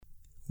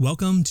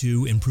Welcome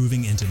to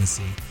Improving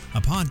Intimacy,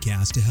 a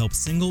podcast to help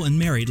single and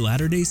married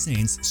Latter-day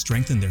Saints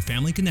strengthen their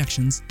family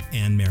connections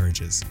and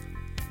marriages.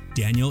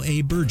 Daniel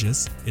A.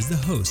 Burgess is the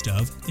host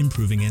of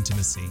Improving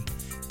Intimacy.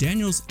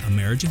 Daniel's a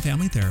marriage and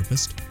family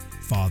therapist,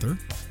 father,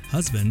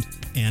 husband,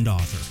 and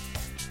author.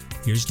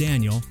 Here's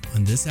Daniel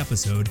on this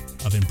episode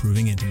of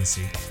Improving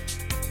Intimacy.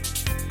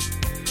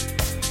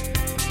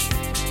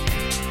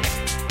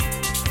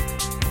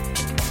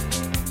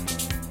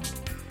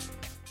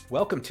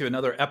 Welcome to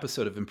another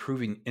episode of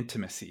Improving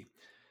Intimacy.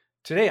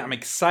 Today, I'm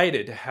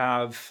excited to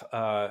have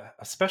a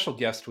special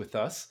guest with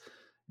us,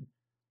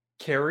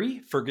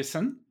 Carrie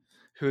Ferguson,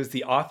 who is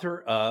the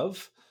author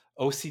of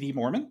OCD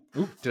Mormon.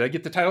 Ooh, did I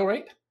get the title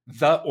right?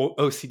 The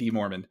OCD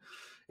Mormon.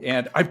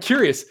 And I'm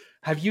curious,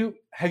 have you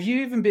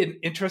even been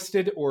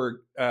interested or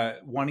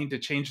wanting to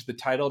change the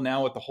title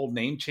now with the whole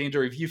name change,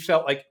 or have you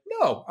felt like,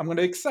 no, I'm going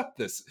to accept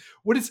this?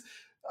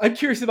 I'm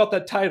curious about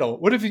that title.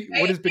 What has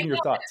been your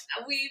thoughts?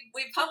 We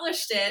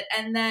published it,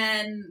 and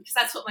then because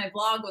that's what my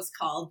blog was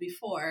called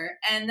before,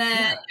 and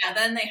then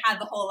then they had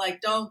the whole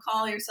like, don't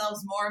call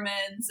yourselves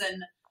Mormons,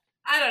 and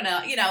I don't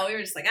know, we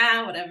were just like,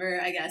 whatever.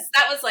 I guess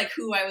that was like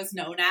who I was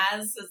known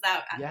as. Is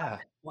that at that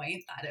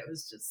point that it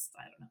was just,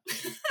 I don't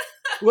know.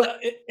 Well,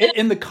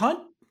 in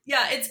the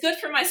yeah, it's good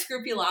for my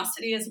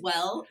scrupulosity as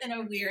well in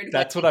a weird way.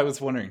 That's what I was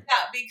wondering.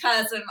 Yeah,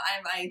 because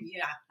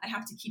I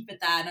have to keep it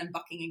that I'm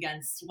bucking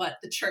against what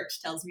the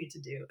church tells me to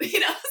do.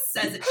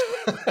 Says it.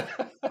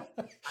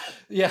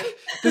 Yeah,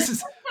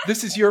 this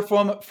is your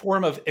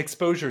form of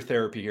exposure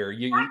therapy here.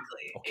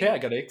 Exactly. I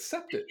got to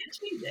accept it.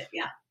 Change it.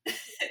 Yeah,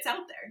 it's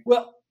out there.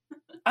 Well,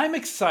 I'm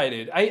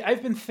excited.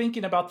 I've been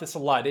thinking about this a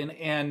lot,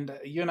 and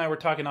you and I were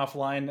talking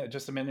offline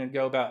just a minute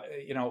ago about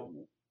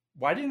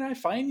why didn't I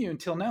find you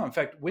until now? In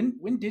fact, when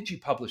did you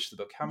publish the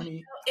book?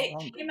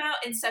 It came out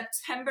in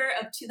September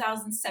of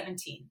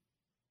 2017.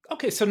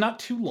 Okay, so not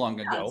too long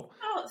ago.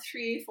 About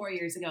 3-4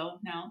 years ago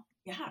now.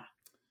 Yeah.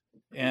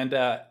 And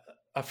a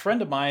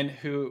friend of mine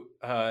who,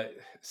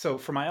 so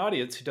for my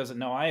audience who doesn't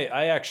know,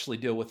 I actually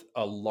deal with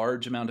a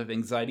large amount of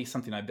anxiety,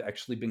 something I've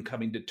actually been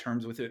coming to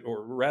terms with it,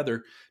 or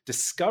rather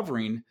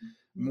discovering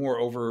more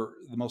over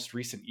the most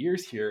recent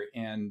years here,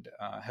 and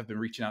have been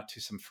reaching out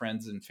to some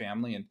friends and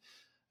family, and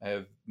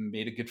I've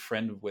made a good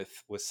friend with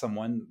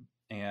someone,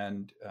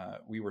 and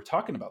we were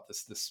talking about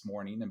this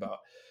morning about,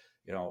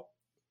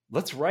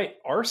 let's write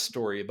our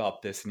story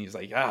about this. And he's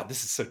like,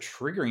 this is so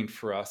triggering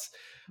for us.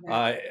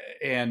 Yeah.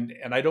 And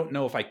I don't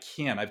know if I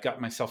can. I've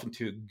gotten myself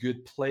into a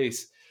good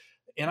place,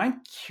 and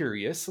I'm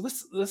curious. So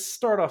let's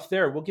start off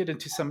there. We'll get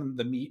into some of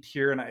the meat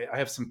here, and I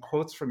have some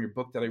quotes from your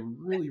book that I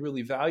really,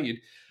 really valued.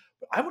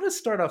 But I want to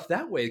start off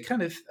that way,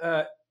 kind of.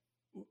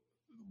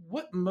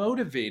 What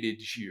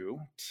motivated you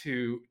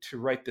to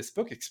write this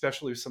book,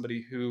 especially with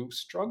somebody who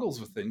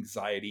struggles with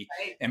anxiety,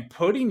 right, and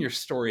putting your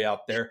story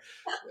out there?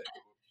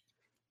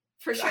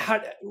 For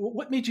sure.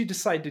 What made you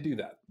decide to do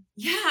that?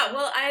 Yeah,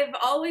 well, I've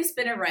always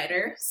been a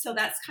writer, so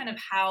that's kind of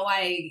how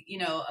I,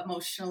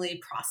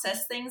 emotionally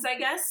process things, I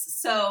guess.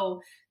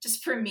 So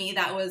just for me,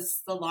 that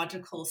was the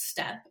logical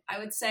step, I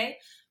would say.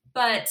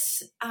 But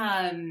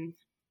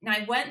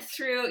I went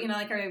through,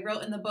 like I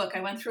wrote in the book,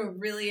 I went through a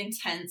really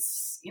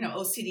intense,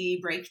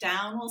 OCD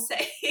breakdown, we'll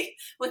say,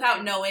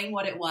 without knowing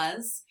what it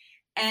was.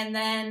 And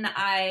then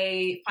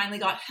I finally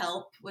got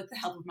help with the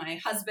help of my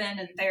husband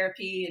and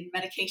therapy and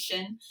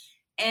medication.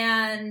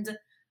 And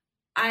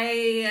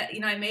I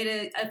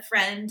made a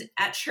friend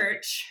at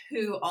church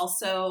who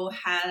also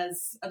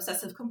has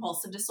obsessive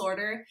compulsive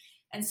disorder.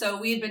 And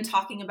so we had been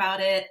talking about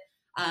it.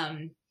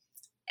 And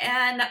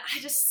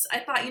I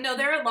thought,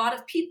 there are a lot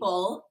of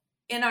people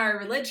in our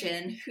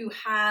religion who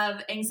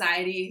have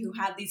anxiety, who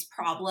have these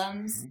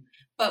problems,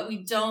 but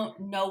we don't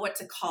know what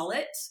to call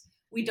it.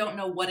 We don't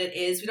know what it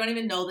is. We don't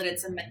even know that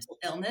it's a mental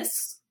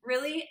illness,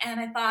 really. And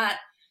I thought,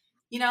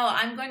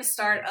 I'm going to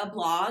start a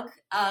blog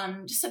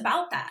just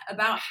about that,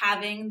 about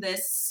having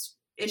this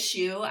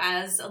issue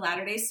as a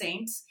Latter-day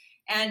Saint.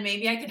 And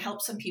maybe I could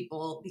help some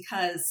people,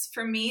 because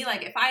for me,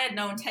 like if I had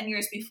known 10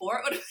 years before,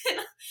 it would have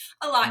been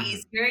a lot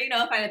easier.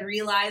 If I had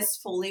realized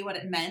fully what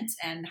it meant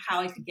and how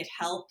I could get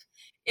help,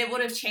 it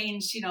would have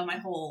changed, my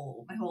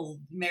whole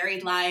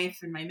married life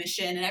and my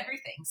mission and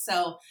everything.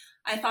 So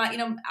I thought,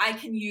 I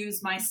can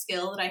use my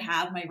skill that I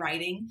have, my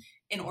writing,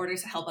 in order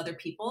to help other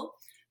people.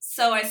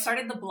 So I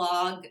started the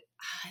blog,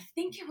 I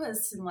think it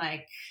was in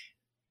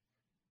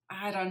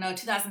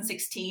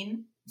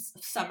 2016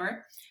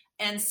 summer.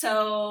 And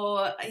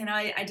so,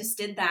 I just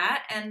did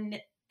that, and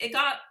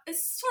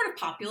it's sort of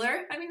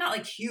popular. I mean, not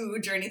like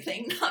huge or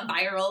anything, not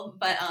viral,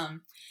 but,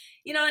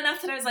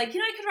 enough that I was like, I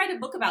could write a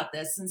book about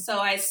this. And so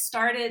I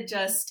started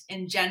just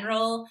in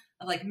general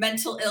of like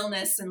mental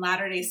illness and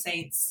Latter-day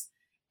Saints.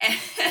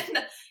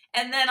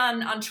 And then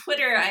on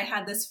Twitter, I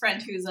had this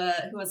friend who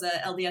was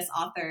a LDS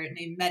author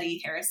named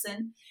Medi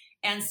Harrison.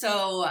 And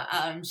so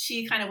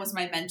she kind of was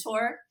my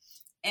mentor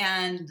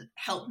and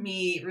helped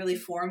me really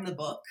form the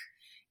book.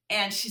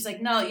 And she's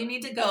like, no, you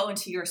need to go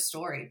into your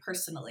story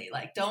personally.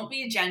 Like, don't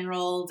be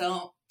general.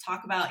 Don't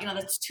talk about,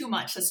 that's too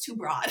much. That's too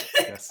broad.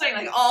 Yes.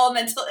 Like all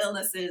mental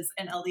illnesses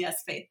and LDS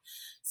faith.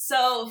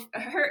 So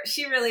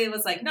she really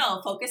was like,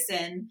 no, focus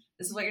in.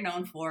 This is what you're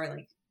known for.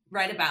 Like,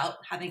 write about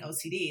having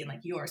OCD and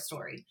like your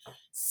story.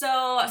 So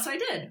I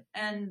did.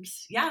 And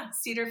yeah,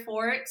 Cedar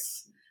Fort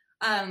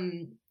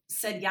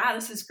said, yeah,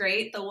 this is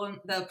great.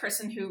 The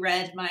person who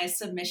read my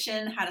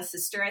submission had a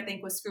sister, I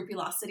think, with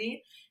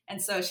scrupulosity.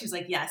 And so she's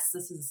like, yes,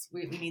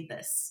 we need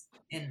this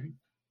in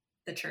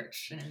the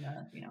church and in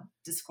the,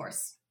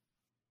 discourse.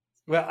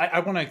 Well, I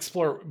want to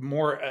explore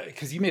more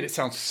because you made it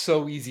sound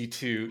so easy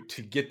to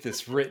get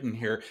this written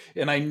here,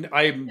 and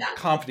I'm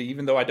confident,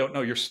 even though I don't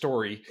know your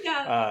story,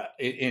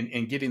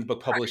 in getting the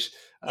book published.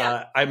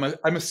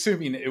 I'm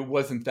assuming it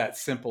wasn't that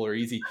simple or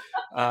easy.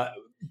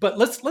 But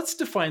let's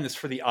define this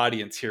for the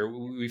audience here.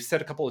 We've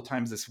said a couple of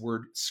times this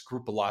word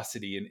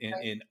scrupulosity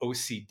in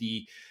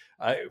OCD.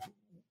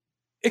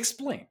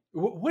 Explain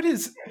what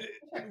is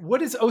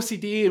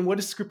OCD and what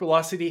is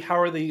scrupulosity? How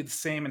are they the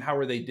same and how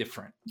are they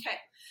different? Okay.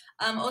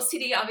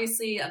 OCD,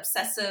 obviously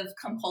obsessive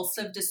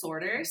compulsive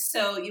disorder.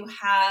 So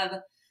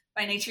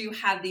by nature, you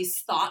have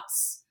these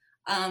thoughts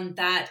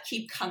that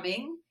keep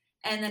coming,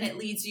 and then it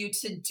leads you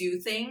to do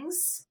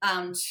things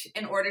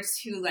in order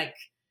to like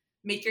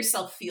make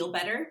yourself feel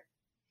better.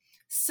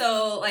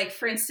 So like,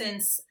 for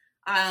instance,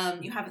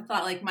 you have a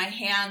thought like, my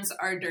hands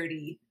are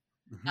dirty.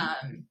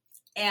 Mm-hmm.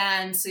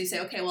 And so you say,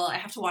 okay, well, I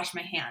have to wash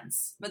my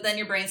hands. But then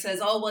your brain says,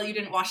 oh, well, you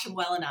didn't wash them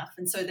well enough.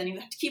 And so then you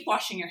have to keep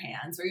washing your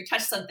hands, or you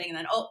touch something and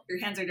then, oh, your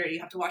hands are dirty. You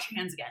have to wash your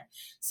hands again.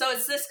 So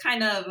it's this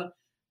kind of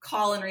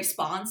call and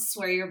response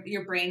where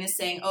your brain is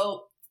saying,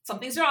 oh,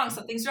 something's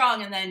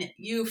wrong. And then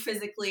you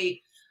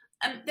physically,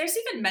 there's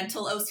even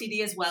mental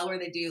OCD as well, where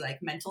they do like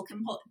mental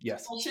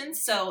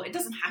compulsions. So it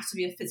doesn't have to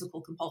be a physical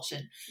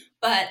compulsion,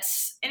 but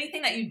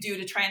anything that you do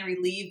to try and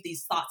relieve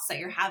these thoughts that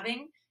you're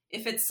having,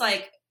 if it's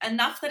like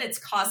enough that it's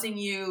causing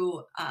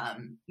you,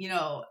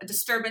 a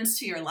disturbance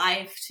to your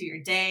life, to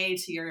your day,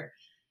 to your,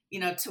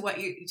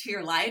 to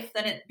your life,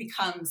 then it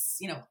becomes,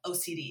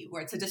 OCD,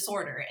 where it's a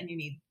disorder and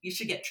you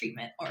should get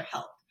treatment or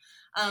help.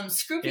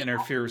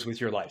 Interferes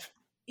with your life.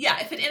 Yeah.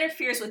 If it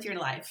interferes with your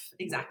life.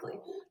 Exactly.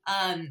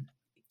 And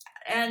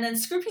then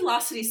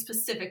scrupulosity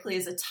specifically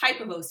is a type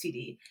of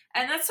OCD.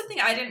 And that's something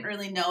I didn't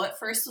really know at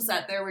first, was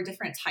that there were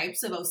different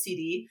types of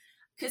OCD.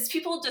 Because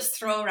people just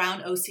throw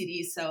around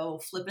OCD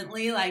so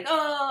flippantly, like,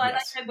 oh, I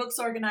like my books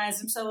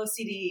organized, I'm so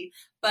OCD.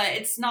 But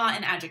it's not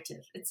an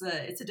adjective. It's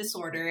a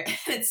disorder. And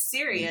it's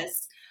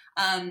serious.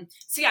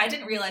 So yeah, I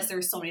didn't realize there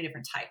were so many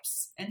different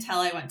types until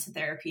I went to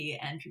therapy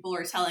and people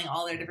were telling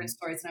all their different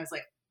stories. And I was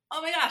like,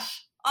 oh my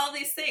gosh, all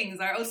these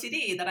things are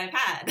OCD that I've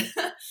had.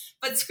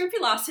 But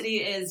scrupulosity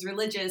is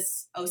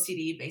religious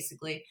OCD,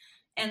 basically.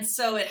 And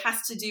so it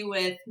has to do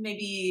with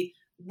maybe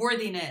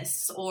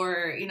worthiness,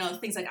 or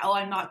things like, oh,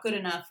 I'm not good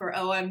enough, or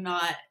oh, I'm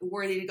not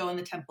worthy to go in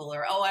the temple,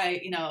 or oh,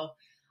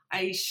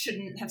 I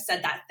shouldn't have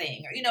said that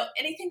thing, or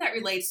anything that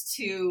relates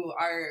to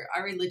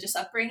our religious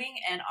upbringing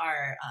and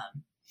our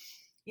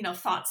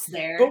thoughts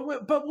there.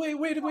 But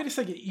wait a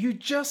second, you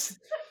just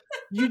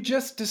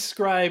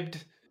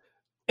described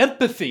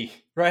empathy,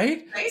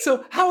 right?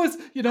 So how is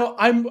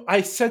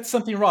I said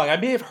something wrong, I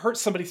may have hurt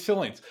somebody's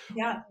feelings.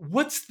 Yeah.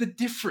 What's the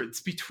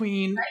difference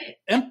between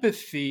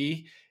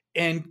empathy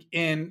and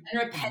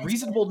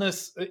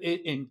reasonableness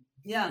and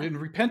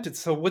repentance?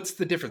 So what's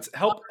the difference?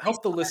 Help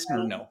the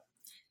listener know.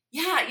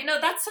 Yeah,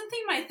 that's something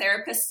my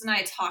therapist and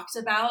I talked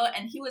about,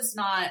 and he's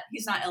not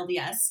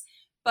LDS,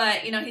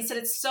 but he said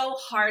it's so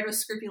hard with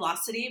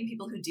scrupulosity and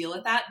people who deal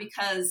with that,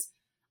 because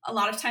a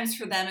lot of times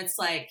for them it's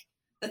like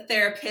the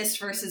therapist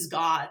versus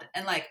God,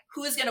 and like,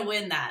 who is going to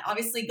win that?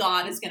 Obviously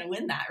God is going to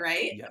win that,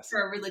 right? Yes. For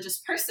a religious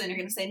person, you're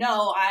going to say,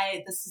 no,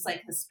 this is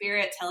like the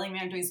Spirit telling me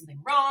I'm doing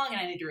something wrong and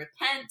I need to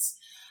repent.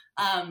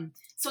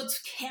 So it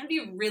can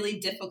be really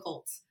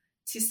difficult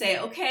to say,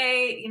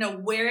 okay,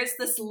 where is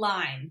this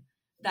line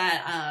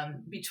that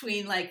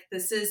between like,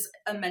 this is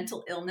a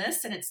mental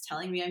illness and it's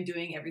telling me I'm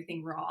doing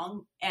everything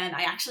wrong, and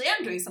I actually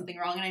am doing something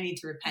wrong and I need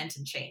to repent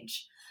and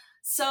change.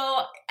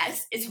 So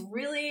it's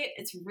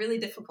really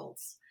difficult.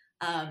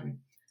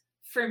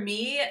 For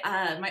me,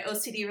 my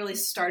OCD really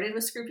started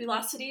with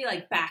scrupulosity,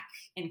 like back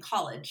in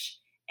college.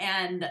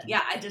 And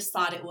yeah, I just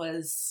thought it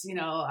was,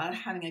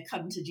 having a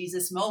come to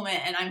Jesus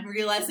moment, and I'm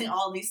realizing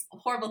all these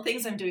horrible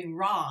things I'm doing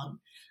wrong.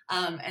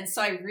 And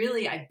so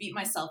I beat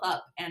myself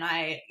up, and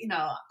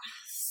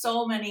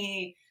so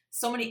many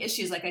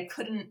issues. Like I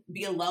couldn't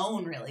be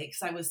alone really,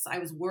 because I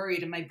was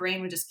worried, and my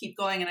brain would just keep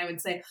going. And I would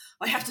say,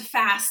 oh, I have to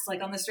fast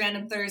like on this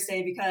random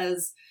Thursday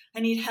because I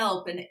need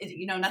help. And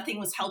nothing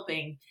was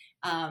helping.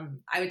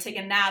 I would take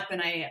a nap,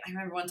 and I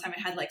remember one time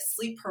I had like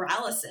sleep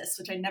paralysis,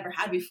 which I'd never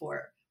had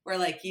before, where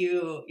like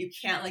you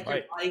can't, like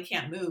your body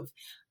can't move.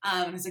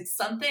 And it's like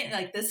something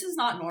like, this is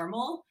not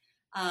normal.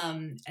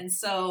 And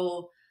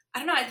so I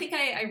don't know, I think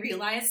I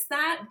realized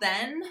that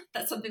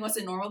something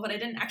wasn't normal, but I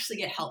didn't actually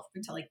get help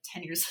until like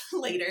 10 years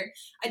later.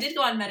 I did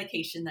go on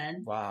medication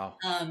then. Wow.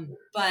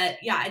 But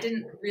yeah, I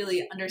didn't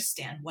really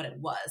understand what it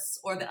was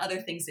or the other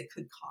things it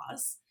could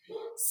cause.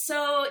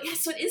 So yeah,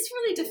 so it is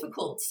really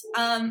difficult.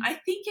 I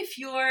think if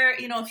you're,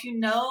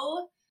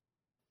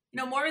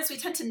 Mormons, we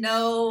tend to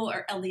know,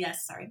 or LDS,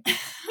 sorry,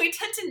 we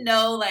tend to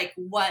know like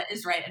what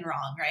is right and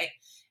wrong, right?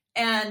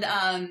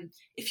 And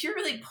if you're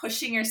really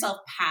pushing yourself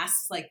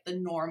past like the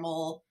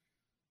normal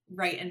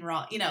right and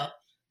wrong,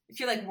 if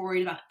you're like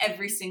worried about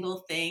every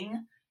single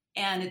thing,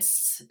 and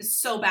it's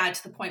so bad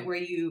to the point where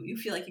you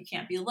feel like you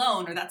can't be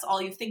alone, or that's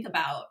all you think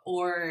about,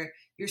 or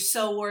you're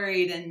so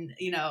worried and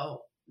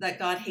that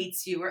God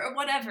hates you, or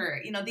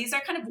whatever, these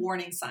are kind of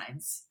warning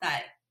signs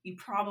that you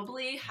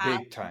probably have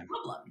Big time. a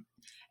problem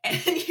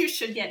and you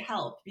should get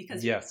help,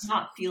 because you do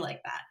not feel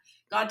like that.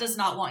 God does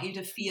not want you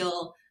to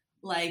feel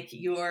like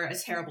you're a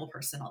terrible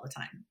person all the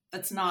time.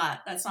 That's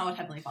not what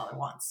Heavenly Father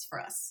wants for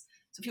us.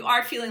 So if you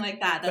are feeling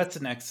like that, that's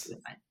an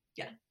excellent, fine.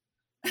 Yeah.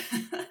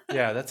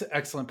 Yeah, that's an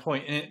excellent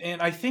point.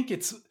 And I think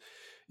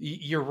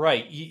you're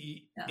right.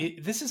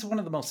 This is one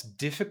of the most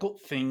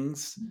difficult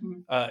things,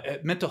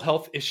 mental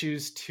health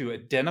issues, to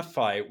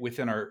identify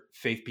within our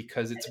faith,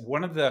 because it's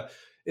one of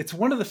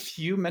the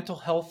few mental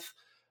health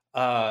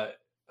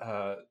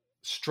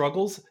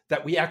struggles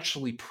that we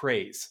actually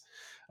praise.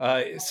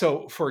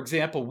 So, for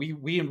example, we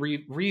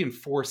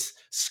reinforce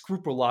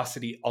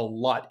scrupulosity a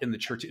lot in the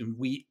church, and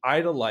we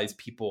idolize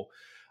people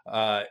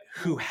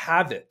who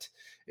have it.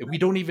 We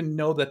don't even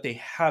know that they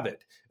have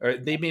it, or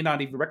they may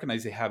not even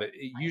recognize they have it.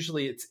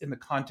 Usually it's in the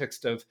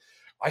context of,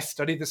 I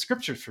study the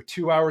scriptures for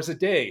 2 hours a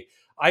day.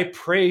 I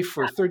pray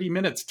for 30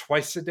 minutes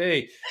twice a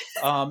day.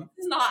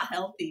 It's not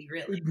healthy,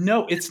 really.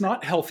 No, it's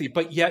not healthy,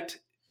 but yet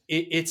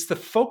it's the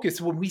focus.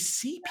 When we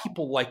see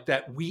people like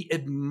that, we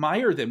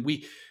admire them.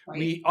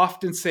 We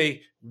often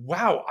say,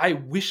 wow, I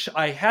wish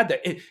I had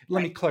that.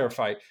 Let me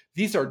clarify.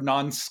 These are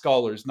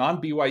non-scholars,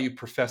 non-BYU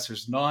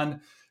professors,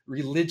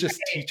 non-religious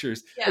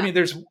teachers. Yeah. I mean,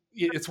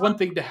 it's one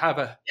thing to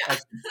have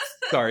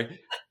sorry.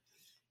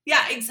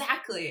 Yeah,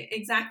 exactly.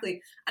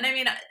 And I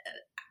mean,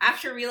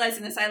 after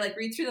realizing this, I like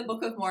read through the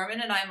Book of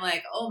Mormon and I'm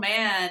like, oh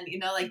man,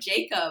 like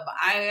Jacob,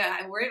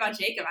 I worry about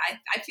Jacob.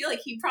 I feel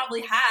like he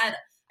probably had,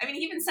 I mean,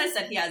 he even says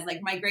that he has like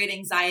my great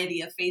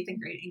anxiety of faith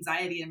and great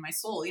anxiety in my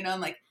soul, I'm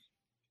like,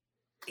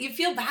 you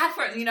feel bad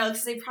for him,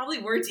 because they probably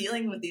were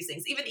dealing with these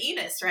things. Even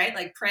Enos, right?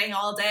 Like praying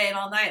all day and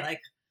all night.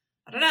 Like,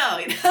 I don't know,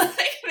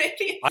 like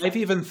maybe. I've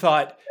even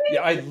thought,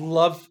 I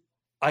love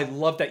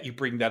that you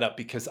bring that up,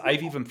 because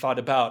I've even thought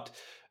about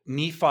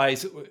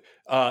Nephi's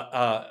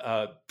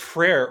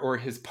prayer, or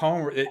his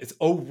poem. It's,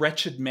 "Oh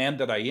wretched man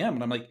that I am,"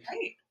 and I'm like,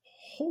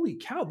 holy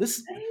cow,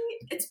 this.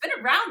 It's been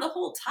around the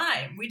whole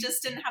time. We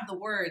just didn't have the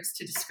words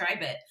to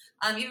describe it.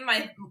 Even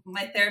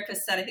my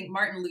therapist said, I think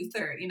Martin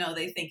Luther,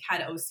 they think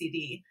had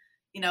OCD.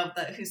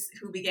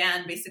 Who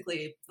began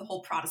basically the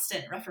whole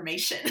Protestant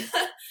Reformation,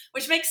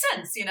 which makes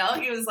sense. He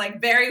was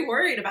like very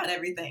worried about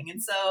everything.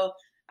 And so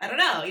I don't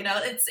know,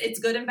 it's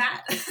good and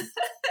bad.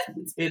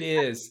 It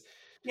is.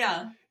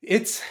 Yeah.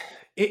 It's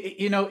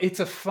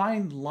a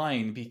fine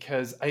line,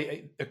 because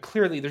I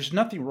clearly there's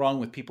nothing wrong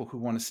with people who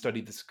want to study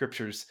the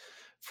scriptures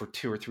for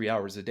 2 or 3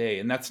 hours a day.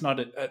 And that's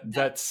not,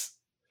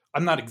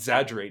 I'm not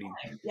exaggerating.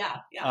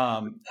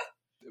 Yeah.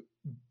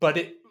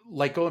 But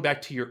like going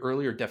back to your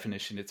earlier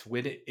definition, it's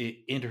when it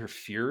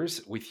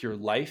interferes with your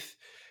life.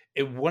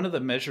 One of the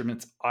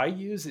measurements I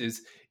use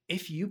is,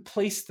 if you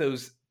place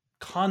those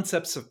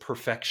concepts of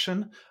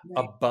perfection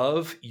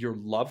above your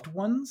loved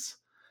ones,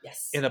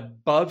 and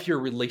above your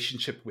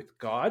relationship with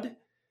God,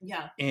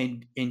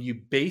 and you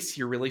base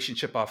your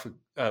relationship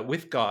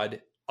with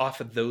God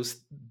off of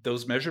those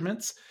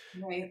measurements,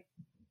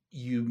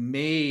 you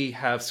may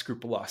have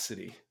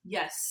scrupulosity.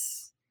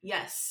 Yes.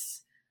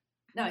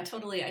 No, I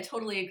totally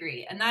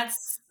agree. And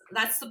that's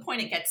the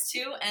point it gets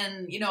to.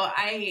 And,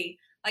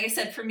 like I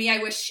said, for me, I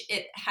wish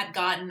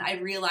I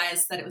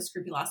realized that it was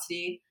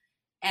scrupulosity.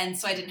 And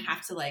so I didn't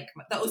have to the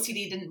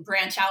OCD didn't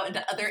branch out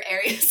into other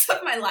areas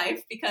of my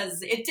life,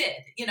 because it did,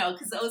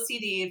 because the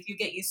OCD, if you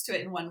get used to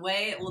it in one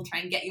way, it will try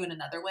and get you in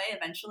another way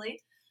eventually.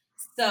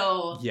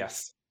 So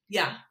yes.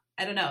 Yeah.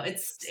 I don't know.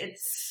 It's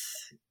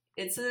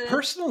a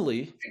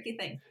personally tricky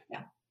thing.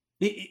 Yeah.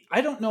 I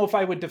don't know if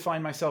I would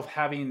define myself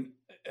having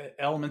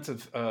elements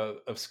of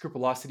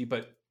scrupulosity,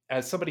 but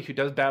as somebody who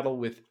does battle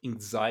with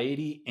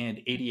anxiety and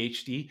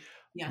ADHD,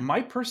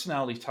 my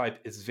personality type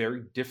is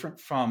very different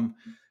from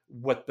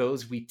what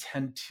those we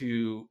tend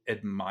to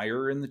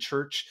admire in the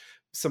church.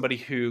 Somebody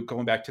who,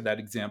 going back to that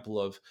example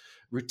of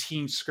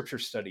routine scripture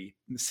study,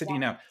 sitting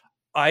down,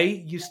 I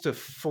used to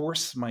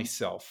force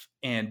myself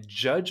and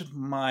judge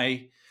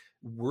my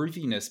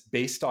worthiness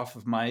based off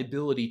of my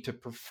ability to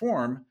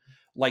perform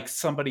like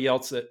somebody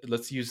else,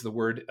 let's use the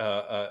word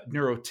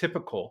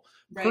neurotypical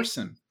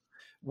person.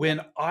 When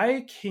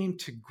I came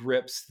to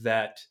grips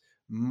that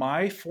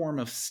my form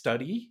of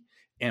study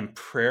and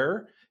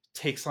prayer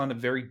takes on a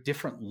very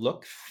different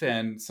look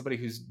than somebody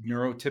who's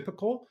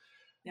neurotypical,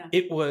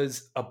 it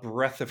was a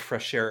breath of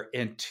fresh air.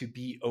 And to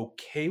be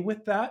okay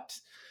with that,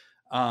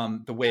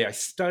 the way I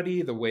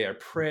study, the way I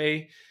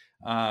pray,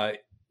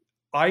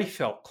 I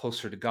felt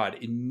closer to God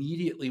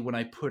immediately when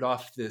I put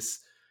off this.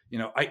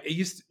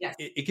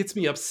 It gets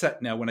me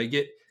upset now when I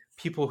get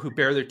people who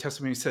bear their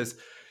testimony says,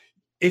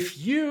 if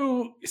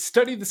you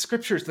study the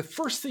scriptures, the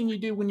first thing you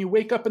do when you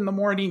wake up in the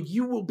morning,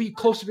 you will be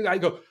closer to God. I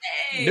go,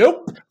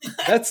 nope.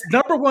 That's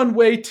number one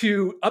way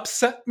to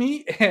upset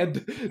me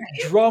and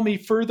draw me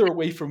further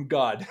away from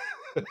God.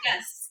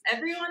 Yes,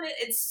 everyone,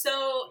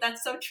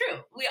 that's so true.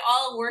 We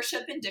all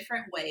worship in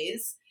different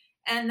ways.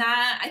 And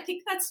that, I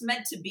think that's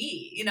meant to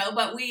be,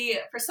 but we,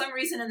 for some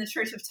reason in the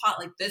church, have taught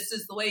like, this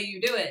is the way you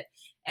do it.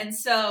 And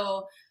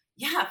so,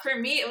 yeah, for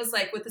me, it was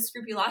like with the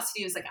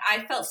scrupulosity, it was like,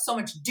 I felt so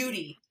much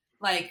duty.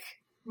 Like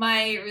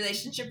my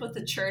relationship with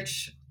the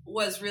church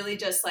was really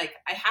just like,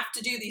 I have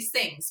to do these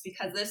things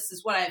because this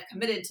is what I've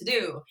committed to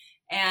do.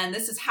 And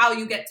this is how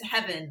you get to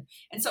heaven.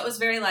 And so it was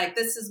very like,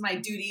 this is my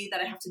duty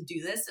that I have to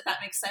do this, if that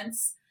makes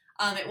sense.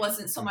 It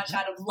wasn't so much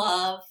out of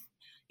love.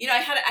 I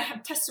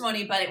have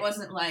testimony, but it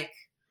wasn't like,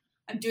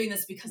 I'm doing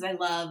this because I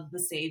love the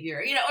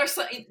Savior, or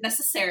so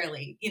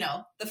necessarily,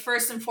 the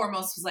first and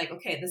foremost was like,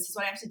 okay, this is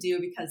what I have to do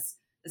because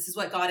this is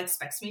what God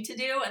expects me to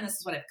do. And this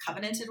is what I've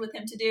covenanted with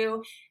him to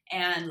do.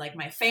 And like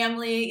my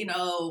family,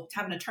 to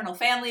have an eternal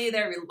family,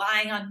 they're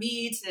relying on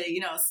me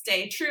to,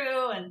 stay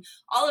true and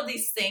all of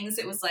these things.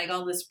 It was like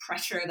all this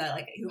pressure that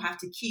like you have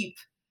to keep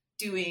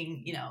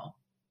doing,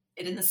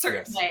 it in a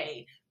certain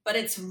way, but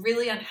it's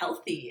really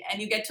unhealthy.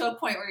 And you get to a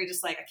point where you're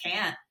just like,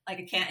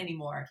 I can't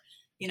anymore,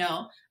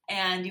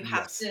 and you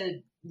have to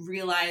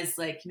realize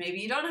like, maybe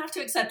you don't have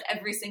to accept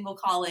every single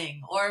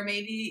calling, or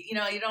maybe, you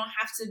don't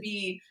have to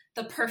be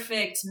the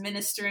perfect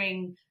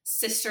ministering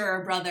sister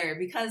or brother,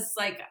 because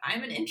like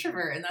I'm an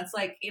introvert and that's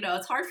like,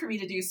 it's hard for me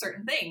to do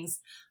certain things,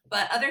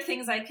 but other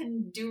things I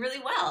can do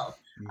really well.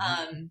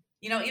 Mm-hmm.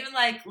 Even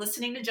like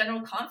listening to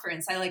General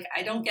Conference,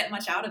 I don't get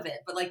much out of it,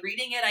 but like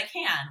reading it, I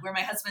can, where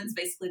my husband's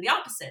basically the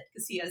opposite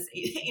because he has,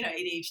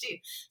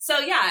 ADHD. So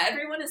yeah,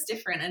 everyone is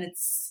different and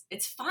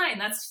it's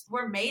fine.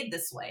 We're made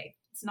this way.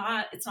 It's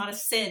not a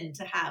sin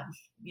to have,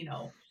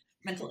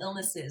 mental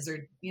illnesses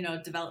or,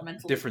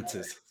 developmental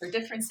differences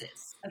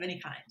of any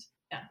kind.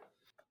 Yeah.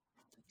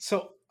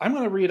 So I'm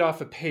going to read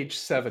off of page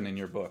 7 in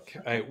your book.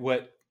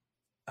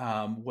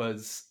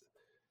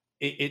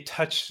 It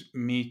touched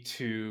me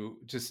to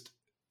just,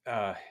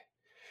 I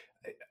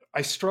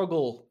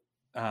struggle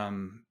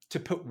to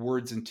put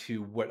words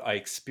into what I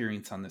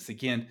experience on this.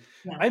 Again,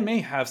 I may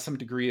have some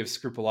degree of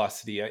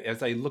scrupulosity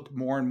as I look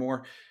more and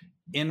more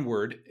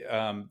inward.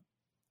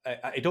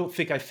 I don't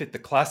think I fit the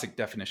classic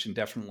definition,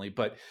 definitely,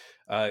 but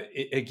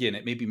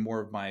it may be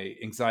more of my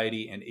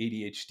anxiety and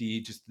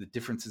ADHD, just the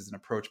differences in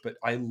approach. But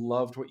I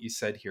loved what you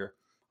said here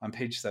on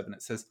page 7.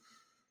 It says,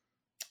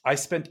 I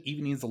spent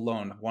evenings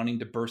alone, wanting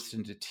to burst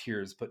into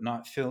tears, but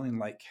not feeling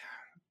like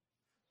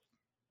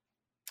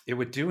it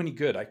would do any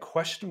good. I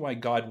questioned why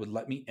God would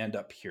let me end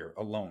up here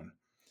alone.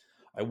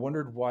 I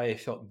wondered why I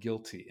felt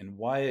guilty and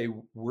why I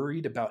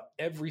worried about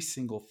every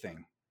single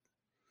thing.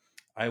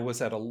 I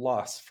was at a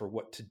loss for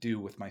what to do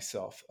with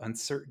myself.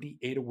 Uncertainty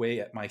ate away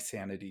at my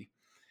sanity,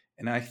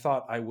 and I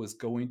thought I was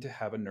going to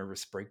have a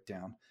nervous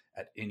breakdown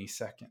at any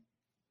second.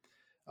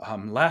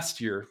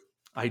 Last year,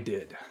 I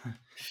did.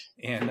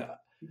 And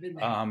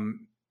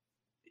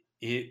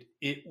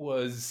it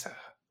was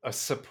a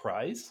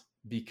surprise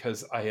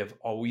because I have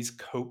always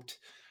coped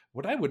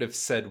what I would have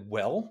said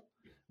well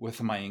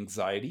with my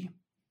anxiety.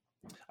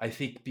 I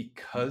think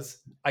because,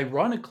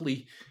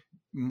 ironically,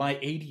 my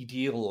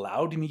ADD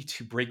allowed me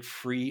to break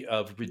free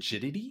of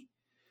rigidity.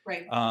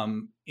 Right.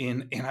 And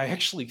I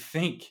actually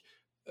think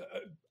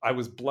I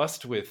was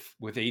blessed with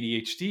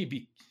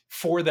ADHD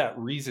for that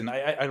reason.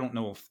 I don't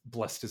know if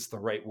blessed is the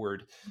right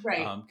word,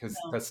 right? Because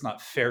that's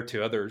not fair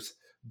to others.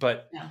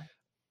 But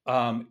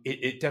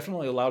it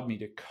definitely allowed me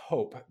to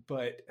cope.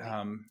 But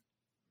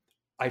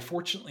I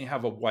fortunately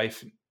have a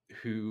wife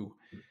who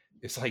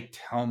is like,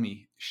 tell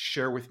me,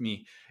 share with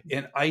me.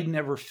 And I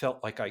never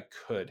felt like I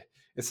could.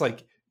 It's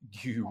like,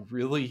 do you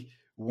really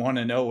want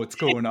to know what's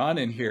going on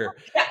in here?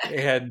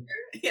 And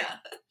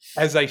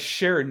as I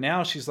share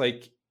now, she's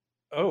like,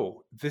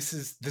 oh, this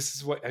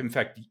is what, in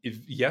fact,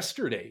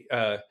 yesterday,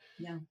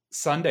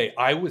 Sunday,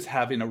 I was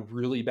having a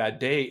really bad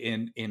day.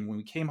 And when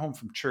we came home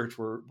from church,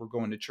 we're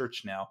going to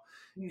church now.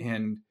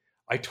 And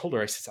I told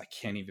her, I says, I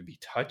can't even be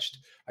touched.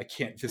 I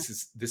can't, this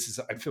is,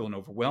 I'm feeling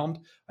overwhelmed.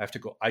 I have to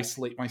go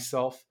isolate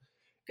myself.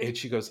 And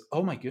she goes,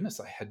 oh my goodness,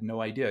 I had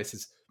no idea. I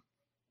says,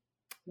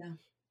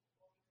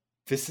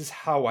 this is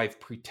how I've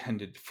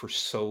pretended for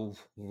so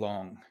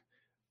long.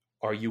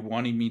 Are you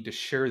wanting me to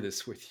share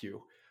this with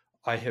you?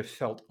 I have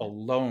felt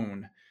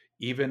alone,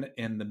 even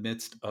in the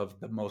midst of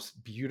the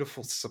most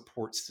beautiful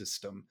support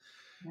system,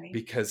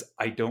 because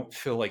I don't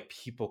feel like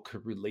people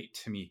could relate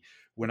to me.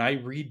 When I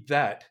read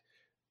that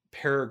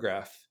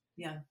paragraph,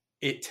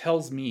 it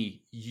tells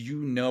me,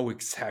 you know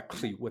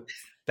exactly what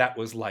that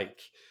was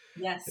like.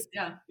 Yes.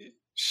 Yeah.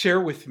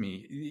 Share with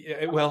me.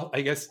 Well,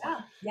 I guess.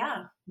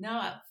 Yeah.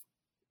 No.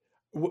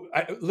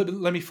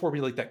 Let me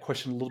formulate that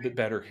question a little bit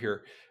better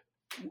here.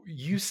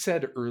 You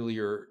said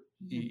earlier,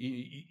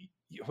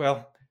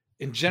 well,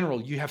 in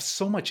general, you have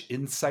so much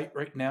insight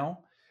right now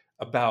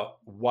about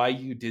why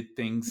you did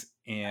things,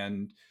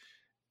 and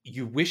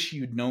you wish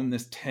you'd known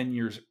this 10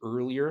 years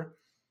earlier.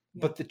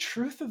 Yeah. But the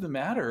truth of the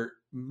matter,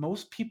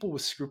 most people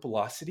with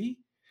scrupulosity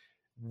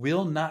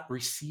will not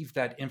receive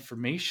that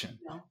information.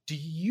 No. Do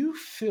you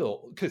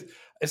feel, because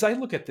as I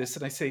look at this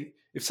and I say,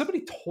 if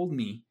somebody told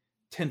me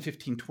 10,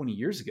 15, 20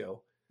 years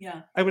ago,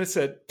 Yeah. I would have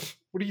said,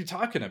 what are you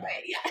talking about?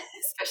 Right. Yeah.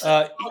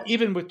 Especially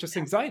even with just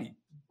anxiety.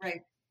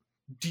 right.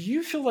 Do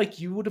you feel like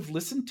you would have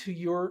listened to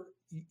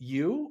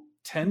you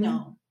 10?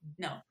 No.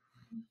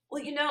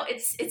 Well,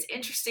 it's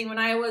interesting. When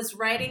I was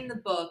writing the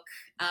book,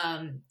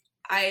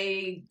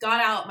 I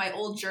got out my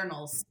old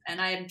journals,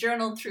 and I had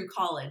journaled through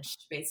college,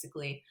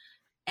 basically.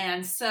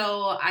 And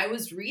so I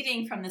was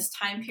reading from this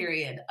time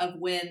period of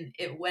when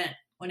it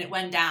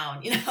went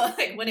down,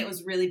 like when it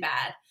was really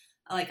bad,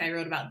 like I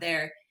wrote about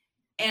there.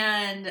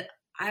 And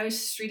I was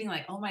just reading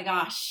like, oh my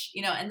gosh,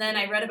 and then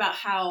I read about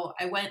how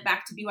I went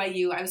back to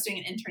BYU. I was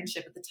doing an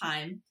internship at the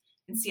time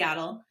in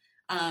Seattle.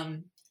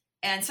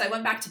 And so I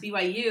went back to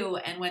BYU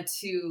and went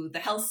to the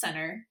health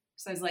center.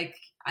 So I was like,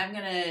 I'm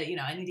going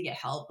to, I need to get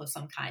help of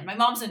some kind. My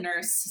mom's a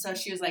nurse. So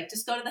she was like,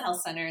 just go to the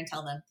health center and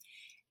tell them.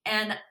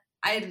 And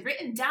I had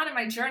written down in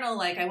my journal,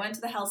 like I went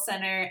to the health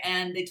center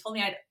and they told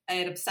me I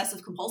had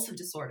obsessive compulsive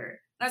disorder.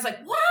 And I was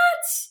like, what?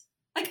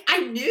 Like I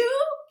knew,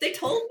 they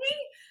told me.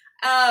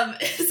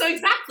 So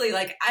exactly,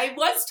 like I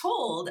was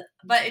told,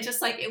 but it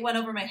just like, it went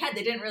over my head.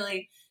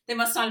 They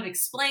must not have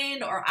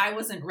explained, or I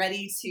wasn't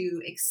ready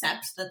to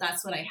accept that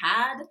that's what I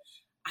had.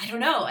 I don't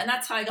know. And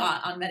that's how I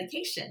got on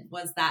medication,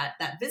 was that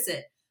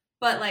visit.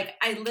 But like,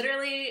 I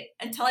literally,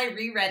 until I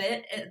reread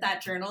it,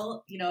 that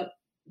journal,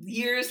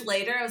 years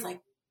later, I was like,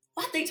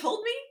 what? They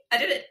told me? I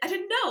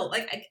didn't know.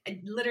 Like I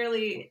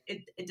literally,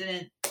 it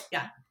didn't,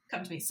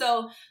 come to me.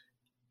 So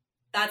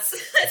that's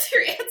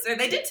your answer.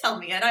 They did tell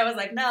me. And I was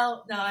like,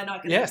 no, I'm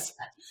not going to do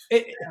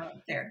that.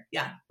 There.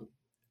 Yeah.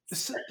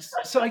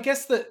 So I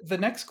guess the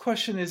next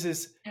question is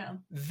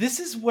this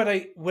is what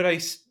I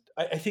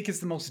think is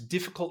the most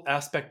difficult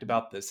aspect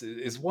about this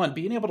is one,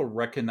 being able to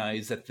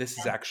recognize that this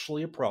is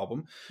actually a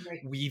problem.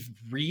 Right. We've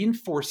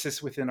reinforced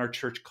this within our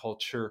church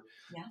culture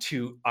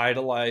to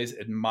idolize,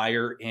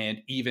 admire,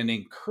 and even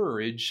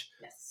encourage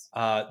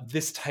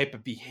this type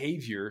of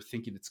behavior,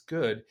 thinking it's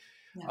good.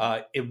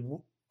 Yeah.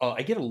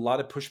 I get a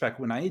lot of pushback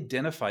when I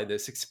identify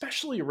this,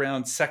 especially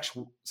around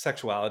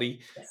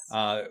sexuality,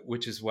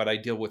 which is what I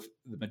deal with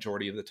the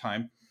majority of the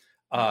time.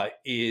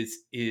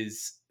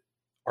 Is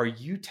are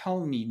you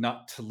telling me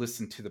not to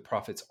listen to the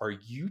prophets? Are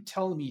you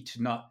telling me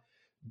to not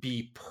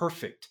be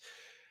perfect?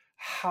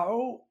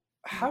 How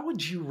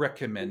would you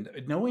recommend,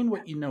 knowing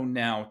what you know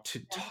now, to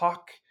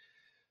talk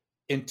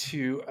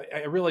into?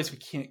 I realize we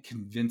can't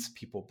convince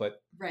people,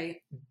 but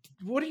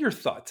what are your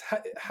thoughts?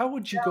 How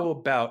would you go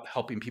about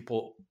helping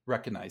people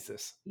recognize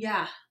this?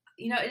 Yeah.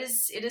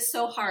 It is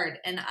so hard.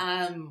 And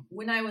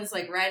when I was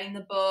like writing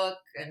the book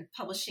and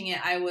publishing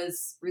it, I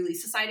was Relief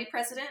Society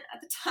president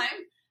at the time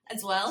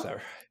as well.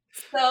 Sorry.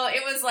 So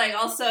it was like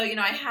also,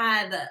 I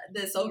had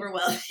this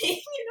overwhelming,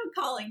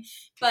 calling,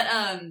 but,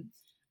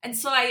 and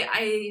so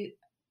I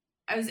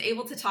was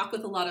able to talk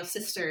with a lot of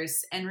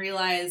sisters and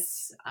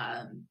realize,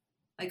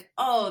 like,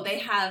 oh, they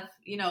have,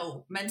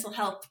 mental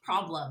health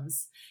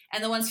problems.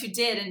 And the ones who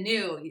did and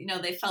knew,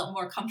 they felt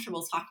more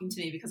comfortable talking to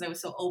me because I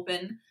was so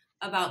open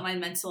about my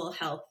mental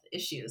health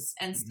issues.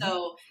 And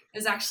so it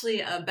was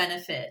actually a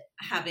benefit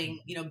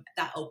having,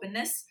 that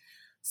openness.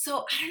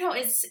 So I don't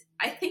know,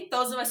 I think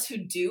those of us who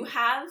do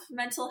have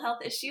mental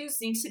health issues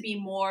need to be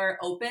more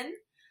open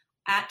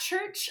at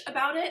church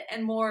about it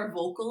and more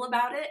vocal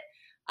about it.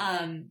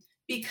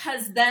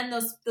 Because then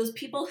those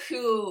people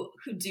who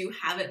do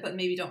have it, but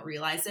maybe don't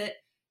realize it,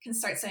 can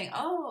start saying,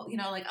 oh,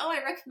 like, oh,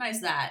 I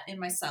recognize that in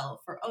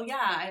myself, or, oh yeah,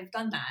 I've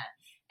done that.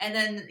 And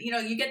then,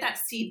 you get that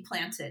seed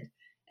planted.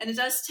 And it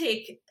does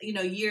take,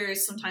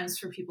 years sometimes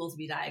for people to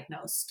be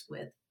diagnosed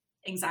with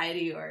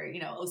anxiety or,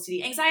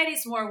 OCD. Anxiety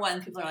is more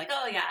when people are like,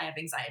 oh yeah, I have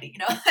anxiety.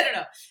 I don't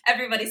know.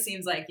 Everybody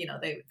seems like,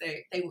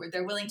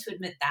 they're willing to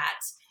admit that.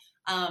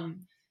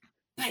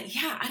 But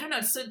yeah, I don't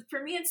know. So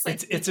for me, it's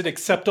like, it's an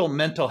acceptable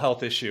mental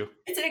health issue.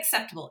 It's an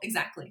acceptable.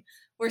 Exactly.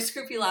 Where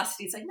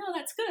scrupulosity is like, no,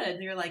 that's good.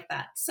 You're like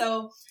that.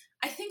 So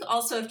I think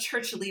also if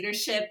church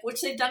leadership, which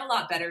they've done a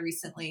lot better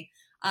recently,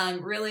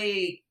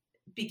 really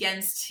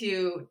begins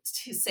to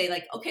say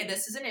like, okay,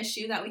 this is an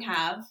issue that we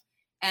have,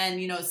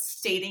 and,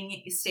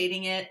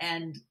 stating it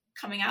and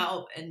coming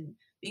out and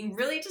being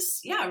really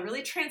just,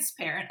 really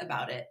transparent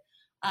about it.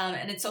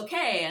 And it's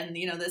okay. And,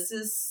 this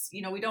is,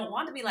 we don't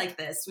want to be like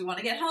this. We want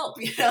to get help,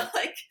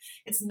 like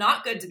it's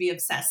not good to be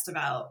obsessed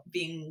about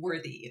being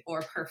worthy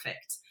or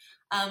perfect.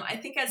 I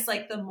think as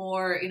like the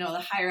more, the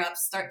higher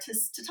ups start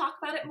to talk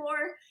about it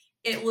more,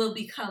 it will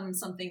become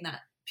something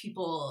that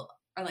people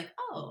are like,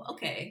 oh,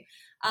 okay.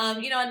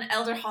 And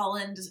Elder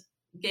Holland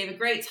gave a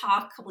great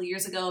talk a couple of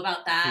years ago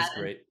about that.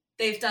 He's great.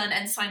 They've done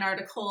Ensign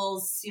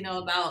articles,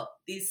 about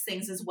these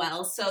things as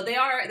well. So they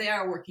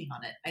are working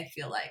on it, I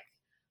feel like.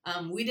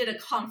 We did a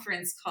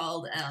conference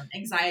called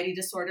Anxiety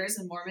Disorders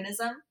in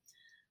Mormonism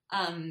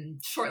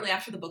shortly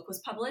after the book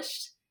was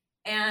published.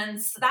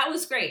 And so that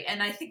was great.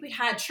 And I think we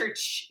had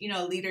church,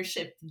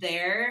 leadership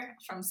there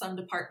from some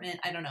department.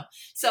 I don't know.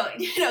 So,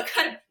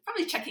 kind of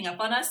probably checking up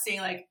on us, seeing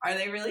like, are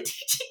they really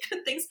teaching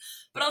good things?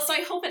 But also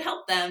I hope it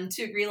helped them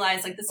to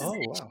realize like this is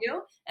an issue.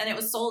 And it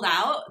was sold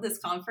out, this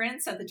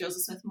conference at the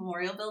Joseph Smith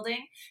Memorial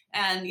Building.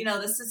 And,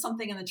 this is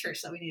something in the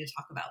church that we need to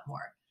talk about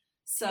more.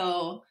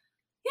 So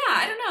yeah,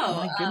 I don't know.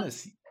 My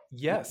goodness.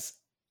 Yes.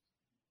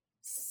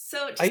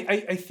 So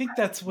I think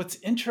that's what's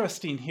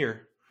interesting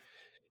here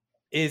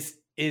is,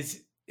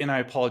 and I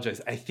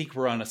apologize, I think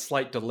we're on a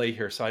slight delay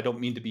here, so I don't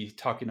mean to be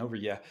talking over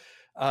you.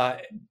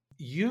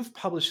 You've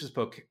published this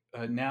book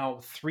now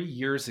 3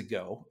 years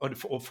ago,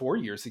 or 4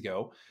 years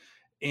ago,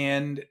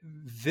 and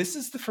this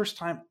is the first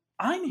time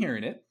I'm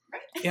hearing it.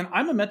 And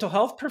I'm a mental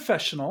health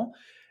professional.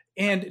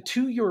 And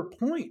to your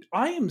point,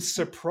 I am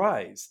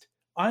surprised.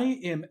 I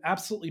am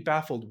absolutely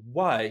baffled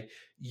why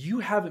you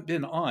haven't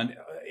been on.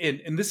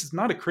 And this is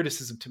not a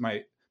criticism to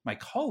my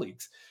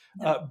colleagues,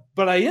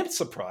 but I am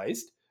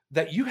surprised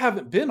that you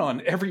haven't been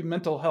on every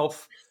mental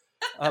health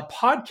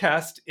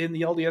podcast in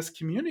the LDS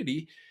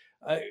community,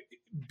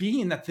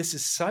 being that this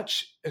is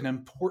such an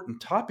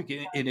important topic,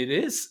 and it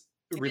is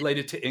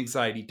related to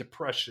anxiety,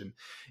 depression.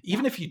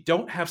 Even if you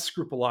don't have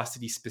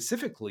scrupulosity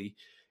specifically,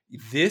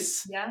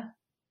 this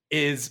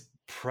is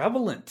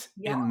prevalent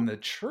in the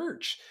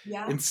church.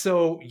 And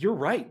so you're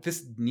right,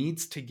 this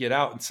needs to get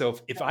out. And so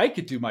if I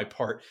could do my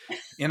part,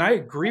 and I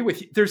agree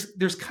with you,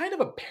 there's kind of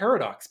a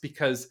paradox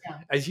because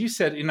as you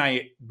said, and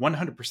I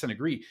 100%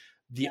 agree,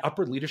 the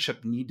upper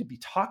leadership need to be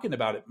talking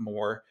about it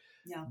more.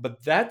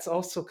 But that's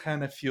also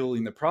kind of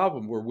fueling the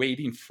problem. We're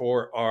waiting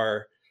for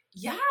our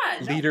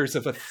leaders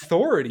of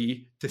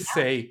authority to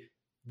say,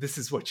 this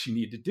is what you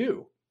need to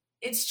do.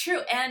 It's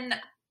true. And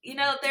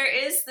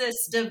there is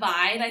this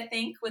divide, I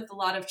think, with a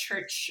lot of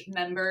church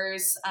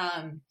members.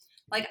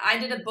 Like I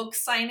did a book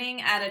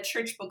signing at a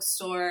church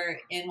bookstore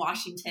in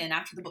Washington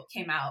after the book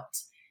came out.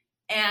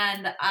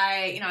 And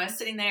I was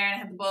sitting there and I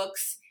had the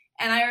books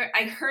and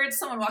I heard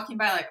someone walking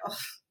by like, oh,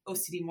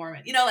 OCD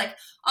Mormon,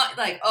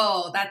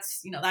 oh,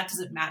 that's, that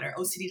doesn't matter.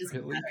 OCD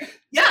doesn't matter.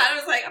 Yeah. I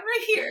was like, I'm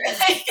right here.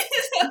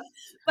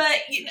 But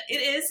it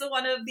is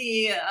one of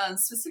the,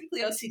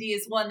 specifically OCD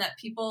is one that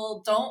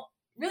people don't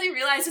really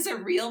realize is a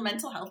real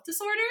mental health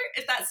disorder.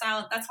 If that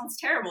sounds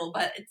terrible,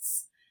 but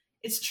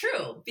it's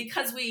true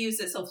because we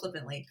use it so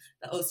flippantly,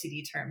 the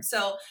OCD term.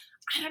 So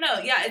I don't know.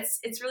 Yeah,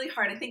 it's really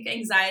hard. I think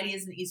anxiety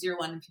is an easier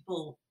one.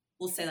 People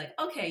will say like,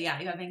 okay, yeah,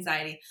 you have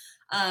anxiety.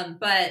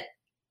 But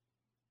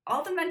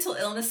all the mental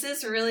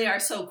illnesses really are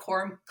so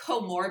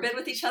comorbid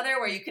with each other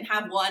where you can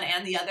have one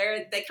and the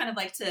other. They kind of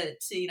like to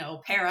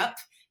pair up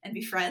and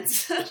be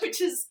friends,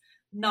 which is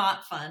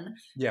not fun.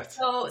 Yes.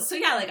 So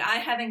yeah, like I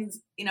have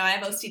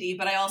OCD,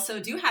 but I also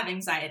do have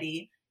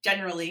anxiety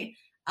generally.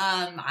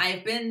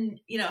 I've been,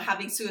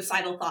 having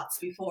suicidal thoughts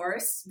before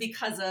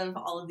because of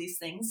all of these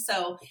things.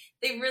 So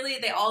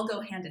they all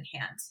go hand in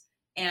hand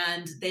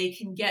and they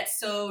can get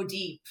so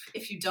deep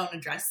if you don't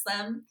address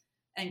them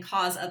and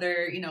cause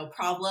other,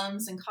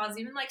 problems and cause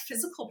even like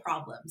physical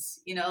problems.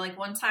 Like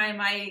one time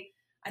I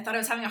thought I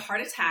was having a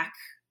heart attack,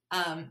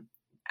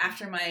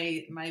 after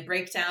my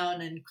breakdown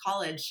in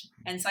college.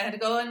 And so I had to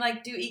go and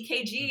like do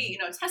EKG,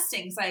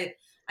 testing. So I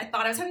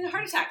thought I was having a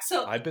heart attack.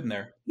 So I've been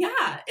there.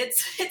 Yeah.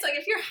 It's like,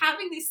 if you're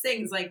having these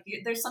things, like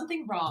there's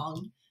something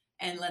wrong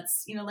and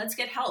let's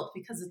get help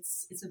because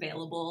it's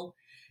available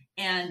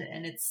and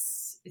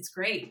it's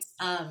great.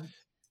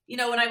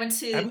 When I went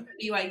to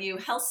BYU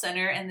Health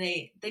Center and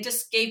they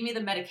just gave me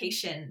the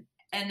medication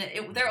and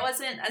there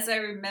wasn't, as I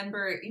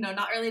remember,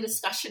 not really a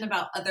discussion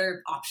about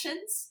other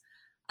options.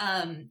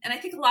 And I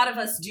think a lot of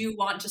us do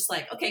want just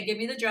like, okay, give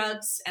me the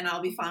drugs and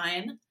I'll be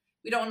fine.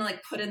 We don't want to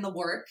like put in the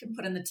work and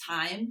put in the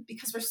time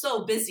because we're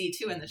so busy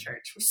too in the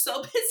church. We're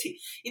so busy.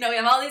 We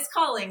have all these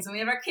callings and we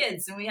have our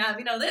kids and we have,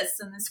 this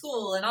and the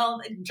school and all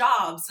the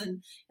jobs.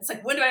 And it's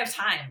like, when do I have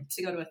time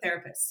to go to a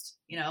therapist?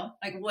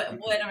 Like when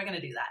am I going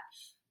to do that?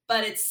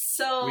 But it's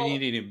so... We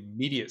need an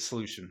immediate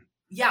solution.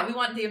 Yeah, we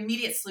want the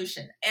immediate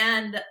solution.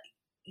 And,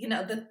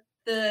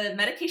 the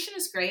medication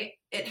is great.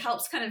 It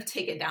helps kind of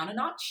take it down a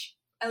notch,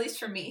 at least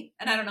for me.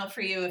 And I don't know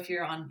for you if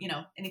you're on,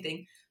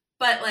 anything.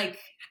 But like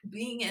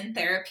being in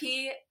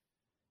therapy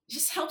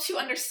just helps you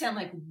understand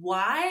like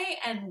why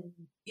and,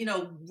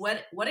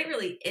 what it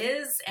really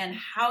is and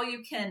how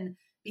you can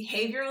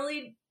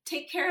behaviorally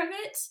take care of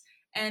it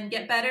and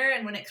get better.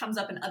 And when it comes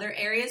up in other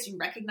areas, you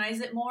recognize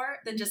it more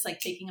than just like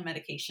taking a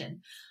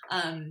medication.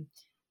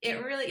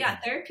 It really,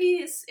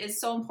 therapy is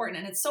so important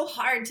and it's so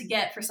hard to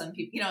get for some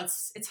people.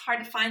 It's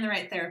hard to find the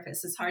right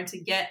therapist. It's hard to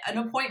get an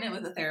appointment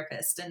with a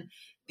therapist. And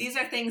these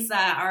are things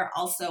that are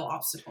also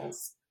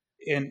obstacles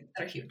and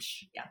that are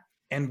huge. Yeah.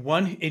 And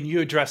you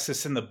address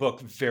this in the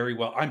book very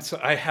well.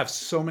 I have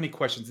so many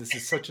questions. This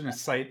is such an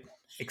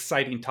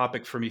exciting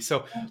topic for me.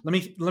 So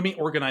let me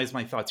organize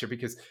my thoughts here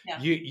because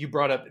you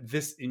brought up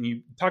this and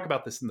you talk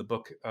about this in the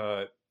book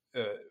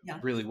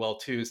really well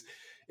too.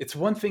 It's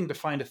one thing to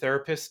find a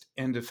therapist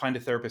and to find a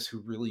therapist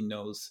who really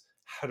knows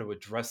how to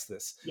address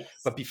this. Yes.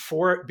 But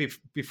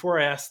before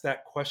I ask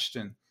that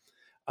question,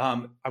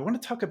 I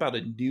want to talk about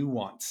a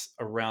nuance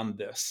around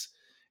this.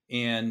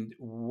 And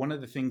one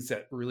of the things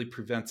that really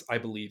I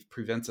believe,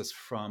 prevents us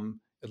from,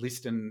 at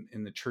least in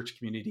the church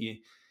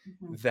community,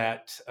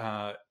 that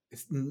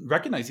is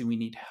recognizing we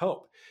need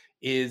help,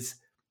 is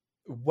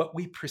what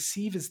we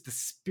perceive as the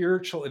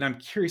spiritual. And I'm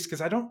curious, because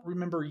I don't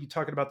remember you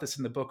talking about this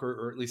in the book,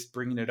 or at least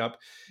bringing it up,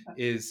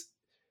 is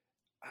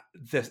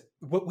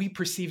what we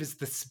perceive as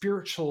the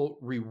spiritual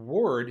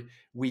reward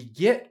we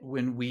get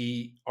when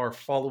we are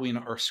following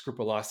our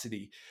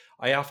scrupulosity.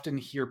 I often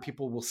hear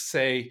people will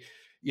say,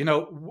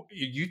 are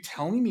you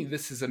telling me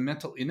this is a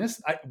mental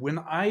illness? When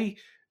I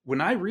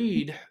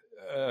read,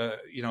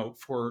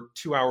 for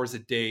 2 hours a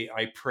day,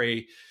 I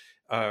pray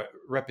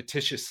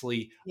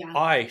repetitiously,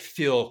 I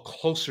feel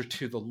closer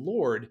to the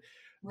Lord.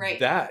 Right.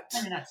 That,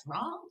 I mean, that's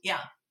wrong. Yeah.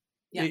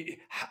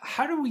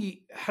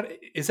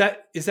 Is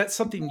that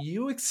something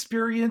you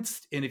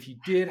experienced? And if you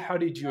did, how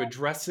did you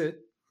address it?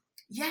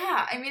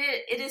 Yeah. I mean,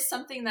 it is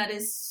something that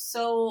is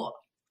so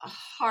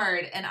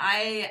hard. And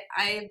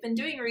I've been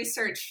doing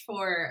research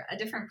for a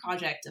different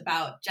project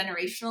about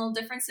generational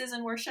differences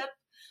in worship.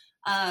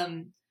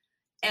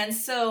 And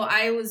so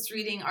I was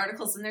reading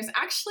articles, and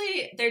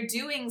they're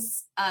doing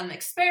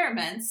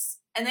experiments,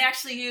 and they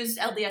actually used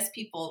LDS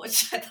people,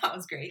 which I thought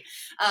was great,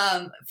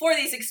 for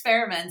these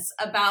experiments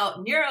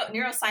about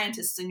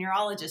neuroscientists and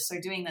neurologists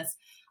are doing this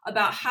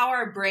about how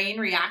our brain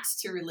reacts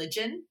to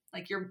religion.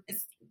 Like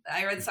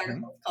I read this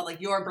article called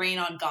like Your Brain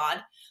on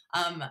God.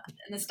 And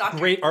this doctor,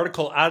 great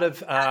article out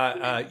of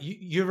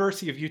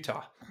University of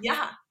Utah.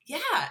 Yeah.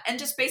 And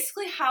just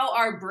basically how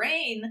our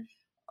brain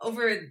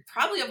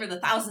probably over the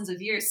thousands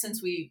of years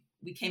since we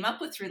came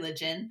up with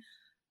religion,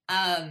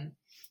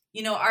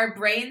 our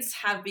brains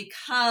have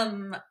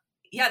become,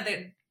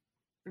 the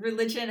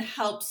religion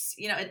helps,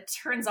 it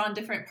turns on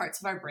different parts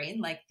of our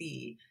brain, like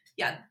the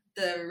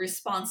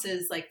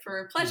responses, like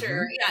for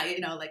pleasure,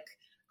 like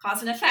cause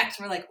and effect.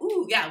 We're like,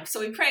 ooh, yeah. So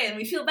we pray and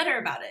we feel better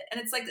about it.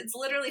 And it's like, it's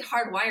literally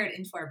hardwired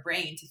into our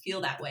brain to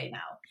feel that way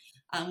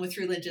now, with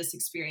religious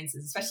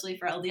experiences, especially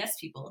for LDS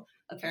people,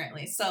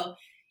 apparently. So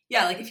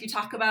yeah, like if you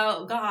talk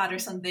about God or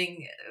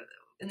something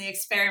in the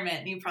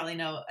experiment, you probably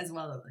know as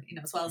well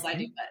as I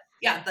do, but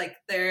yeah, like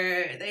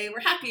they were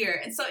happier.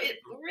 And so it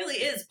really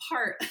is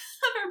part of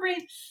our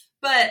brain,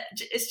 but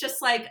it's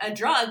just like a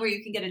drug where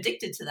you can get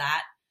addicted to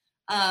that,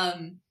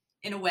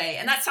 in a way.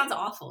 And that sounds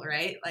awful,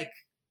 right? Like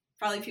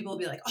probably people will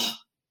be like, oh,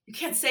 you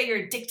can't say you're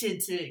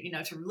addicted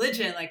to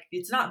religion. Like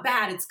it's not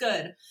bad, it's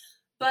good.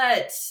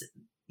 But,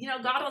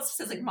 God also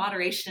says like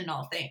moderation in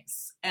all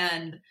things.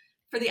 And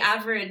for the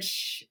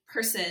average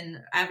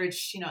person,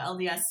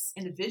 LDS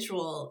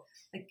individual,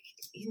 like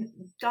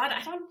God,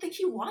 I don't think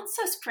he wants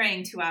us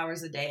praying 2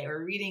 hours a day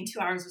or reading 2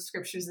 hours of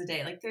scriptures a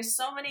day. Like there's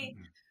so many,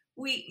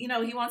 he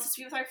wants us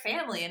to be with our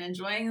family and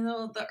enjoying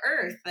the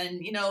earth and,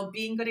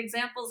 being good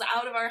examples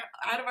out of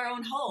our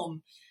own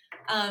home.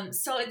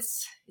 So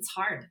it's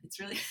hard. It's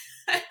really,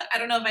 I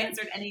don't know if I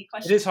answered any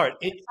question. It is hard.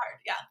 It's hard.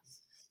 Yeah.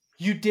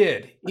 You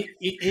did.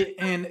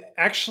 And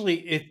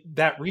actually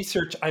that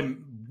research,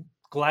 I'm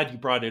glad you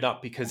brought it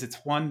up because it's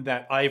one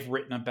that I've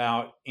written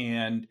about,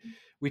 and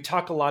we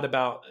talk a lot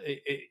about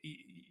it.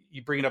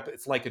 You bring it up.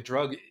 It's like a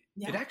drug.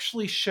 Yeah. It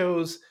actually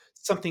shows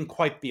something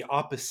quite the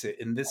opposite.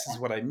 And this is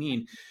what I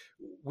mean.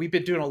 We've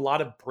been doing a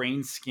lot of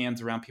brain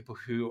scans around people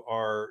who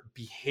are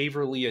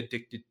behaviorally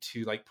addicted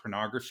to like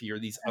pornography or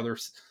these other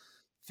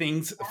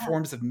things,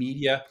 forms of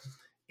media.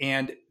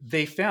 And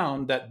they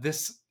found that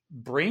this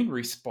brain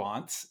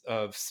response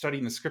of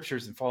studying the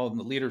scriptures and following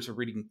the leaders or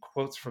reading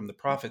quotes from the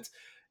prophets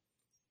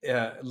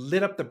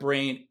lit up the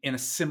brain in a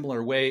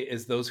similar way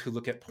as those who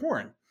look at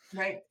porn.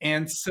 Right.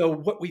 And so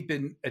what we've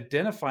been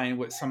identifying,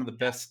 what some of the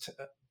best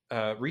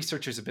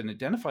researchers have been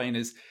identifying,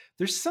 is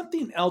there's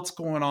something else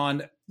going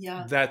on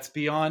that's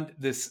beyond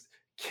this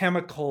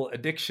chemical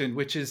addiction,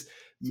 which is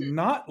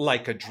not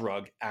like a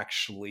drug,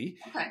 actually.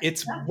 Okay.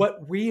 It's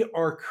what we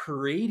are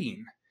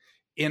creating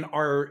in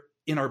our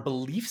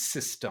belief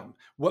system,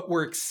 what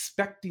we're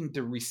expecting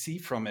to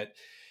receive from it.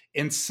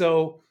 And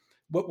so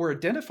what we're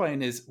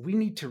identifying is we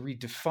need to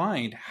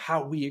redefine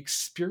how we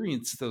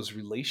experience those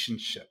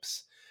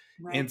relationships.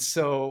 Right. And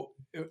so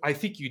I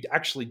think you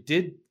actually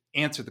did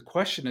answer the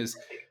question is,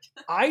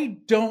 I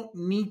don't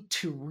need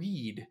to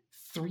read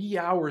 3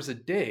 hours a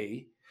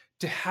day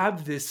to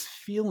have this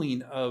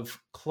feeling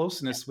of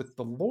closeness with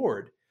the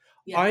Lord.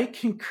 Yeah. I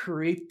can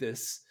create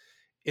this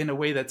in a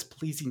way that's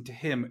pleasing to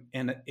him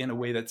and in a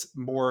way that's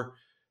more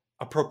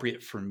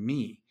appropriate for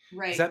me.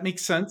 Right. Does that make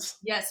sense?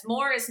 Yes.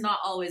 More is not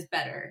always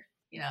better,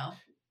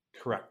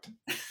 Correct.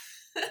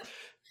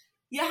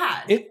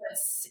 Yeah.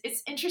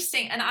 It's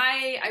interesting. And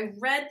I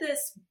read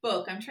this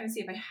book. I'm trying to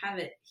see if I have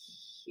it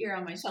here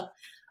on my shelf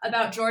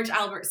about George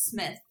Albert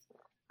Smith,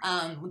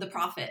 the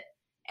prophet,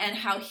 and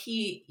how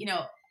he,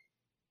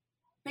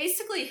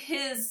 basically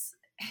he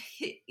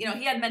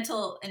had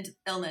mental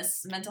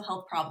illness, mental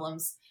health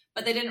problems,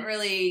 but they didn't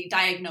really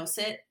diagnose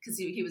it because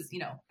he was,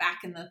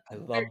 back in the. I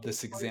love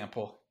this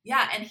example.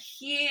 Yeah. And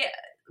he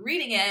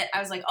reading it, I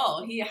was like,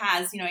 oh, he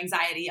has,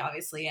 anxiety,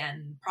 obviously,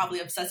 and probably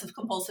obsessive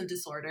compulsive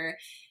disorder.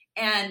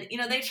 And,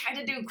 they try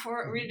to do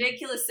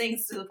ridiculous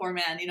things to the poor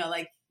man,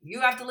 like you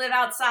have to live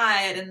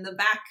outside in the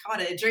back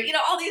cottage, or,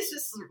 all these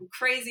just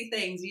crazy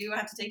things. You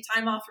have to take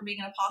time off from being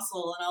an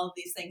apostle and all of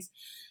these things.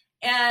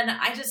 And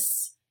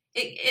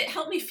it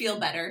helped me feel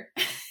better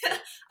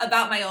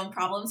about my own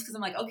problems, because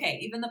I'm like, okay,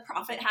 even the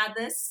prophet had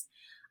this.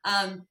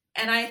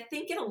 And I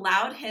think it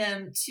allowed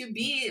him to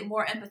be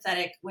more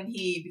empathetic when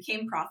he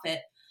became prophet.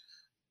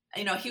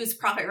 He was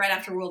prophet right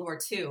after World War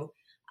II.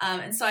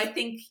 And so I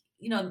think,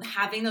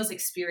 having those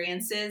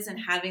experiences and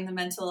having the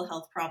mental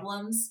health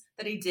problems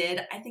that he did,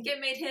 I think it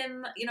made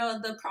him,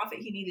 the prophet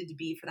he needed to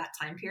be for that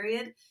time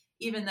period,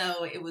 even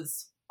though it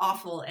was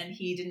awful and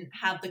he didn't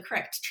have the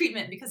correct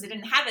treatment because he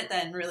didn't have it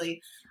then,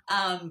 really.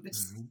 But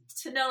just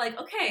to know, like,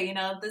 okay,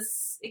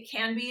 it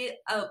can be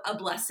a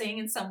blessing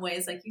in some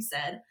ways, like you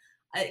said.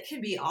 It can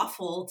be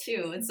awful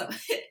too. And so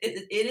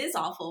it is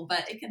awful,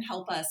 but it can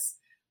help us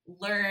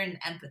learn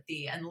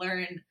empathy and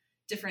learn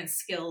different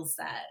skills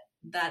that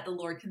the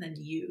Lord can then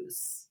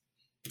use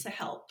to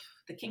help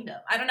the kingdom.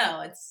 I don't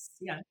know.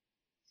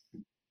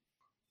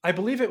 I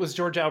believe it was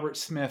George Albert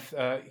Smith,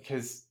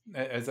 because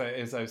as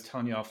I was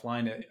telling you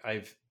offline,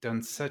 I've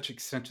done such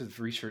extensive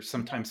research.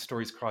 Sometimes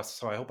stories cross,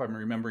 so I hope I'm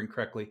remembering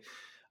correctly.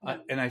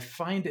 And I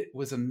find it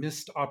was a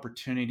missed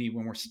opportunity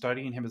when we're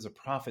studying him as a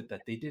prophet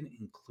that they didn't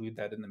include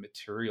that in the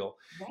material,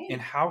 and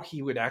how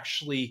he would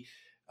actually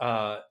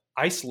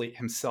isolate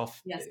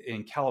himself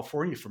in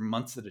California for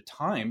months at a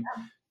time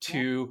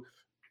to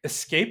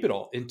escape it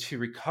all and to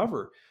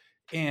recover.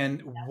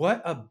 And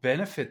what a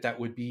benefit that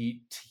would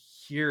be to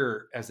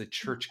hear as a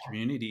church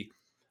community.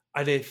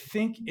 I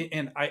think,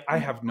 and I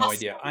have no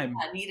idea. I'm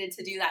needed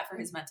to do that for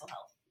his mental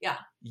health. Yeah.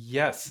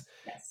 Yes.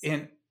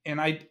 And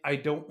I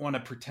don't want to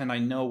pretend I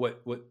know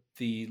what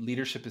the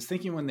leadership is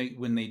thinking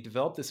when they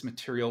develop this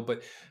material,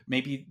 but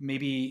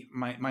maybe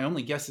my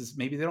only guess is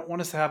maybe they don't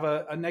want us to have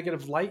a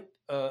negative light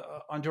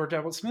on George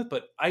Albert Smith,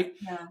 but I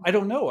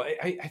don't know.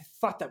 I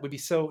thought that would be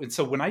so. And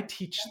so when I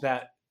teach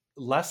that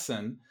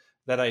lesson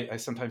that I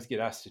sometimes get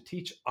asked to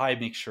teach, I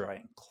make sure I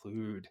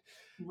include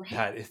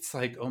that. It's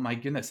like, oh my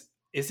goodness,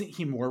 isn't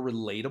he more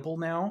relatable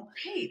now?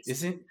 Right.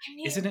 Isn't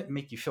it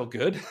make you feel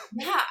good?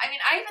 Yeah. I mean,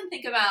 I even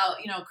think about,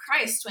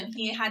 Christ when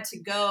he had to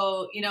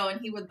go,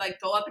 and he would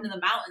like go up into the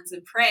mountains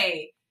and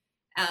pray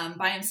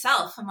by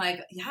himself. I'm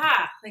like,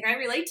 yeah, like I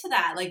relate to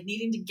that, like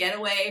needing to get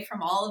away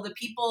from all of the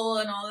people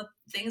and all the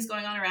things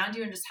going on around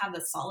you and just have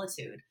the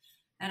solitude.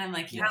 And I'm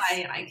like,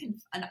 I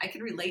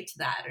can relate to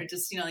that. Or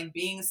just, like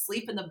being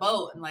asleep in the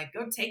boat and like,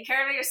 go take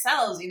care of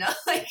yourselves,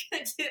 like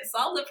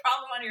solve the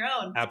problem on your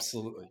own.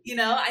 Absolutely.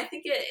 I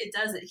think it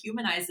does. It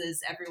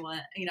humanizes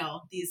everyone,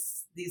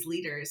 these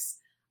leaders.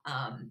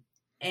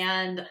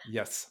 And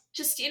just,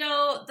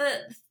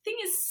 the thing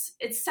is,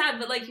 it's sad,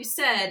 but like you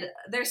said,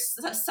 there's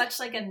such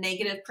like a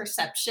negative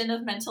perception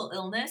of mental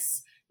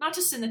illness, not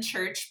just in the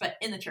church, but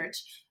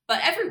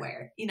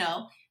everywhere,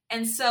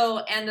 And so,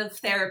 and of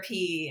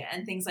therapy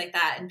and things like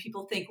that. And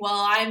people think,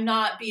 well, I'm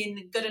not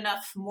being good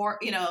enough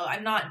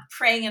I'm not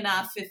praying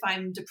enough if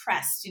I'm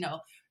depressed,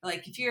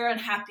 like if you're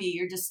unhappy,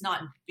 you're just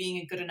not being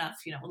a good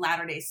enough,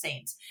 Latter-day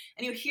Saint.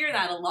 And you hear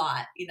that a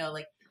lot,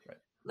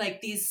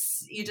 like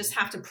these, you just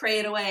have to pray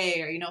it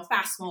away or,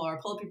 fast more,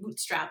 pull up your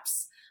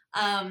bootstraps.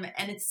 And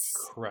it's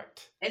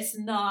correct. That's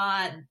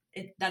not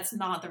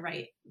the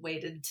right way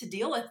to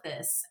deal with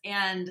this.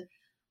 And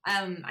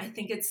I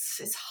think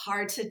it's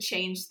hard to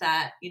change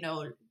that,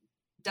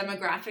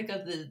 demographic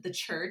of the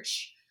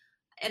church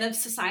and of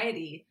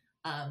society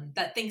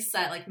that thinks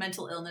that like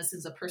mental illness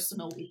is a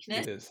personal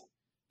weakness. It is.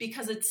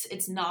 Because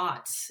it's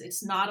not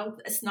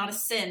a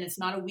sin. It's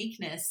not a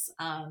weakness.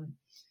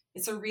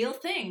 It's a real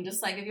thing.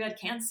 Just like if you had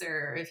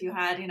cancer, or if you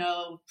had,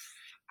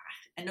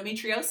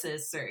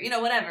 endometriosis or,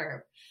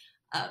 whatever,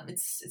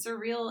 it's a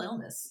real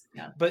illness.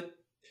 Yeah. But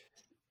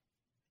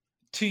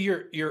to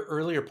your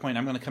earlier point,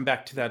 I'm going to come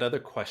back to that other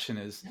question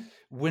is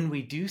when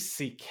we do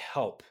seek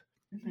help.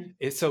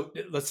 So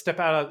let's step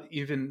out of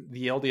even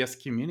the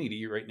LDS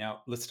community right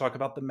now. Let's talk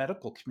about the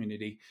medical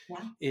community.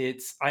 Yeah.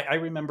 I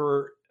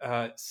remember,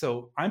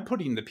 so I'm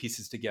putting the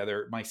pieces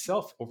together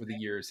myself over the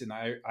years, and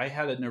I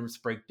had a nervous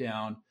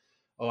breakdown.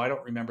 Oh, I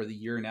don't remember the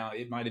year now.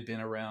 It might've been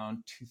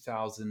around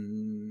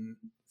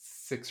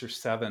 2006 or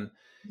 7.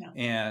 Yeah.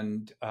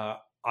 And,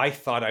 I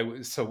thought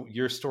so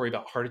your story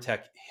about heart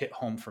attack hit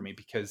home for me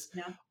because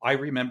I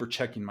remember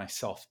checking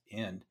myself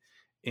in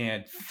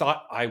and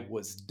thought I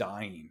was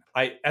dying.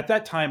 At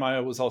that time, I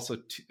was also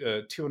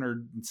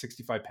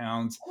 265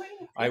 pounds.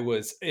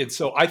 And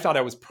so I thought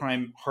I was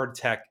prime heart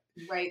attack,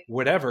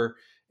 whatever.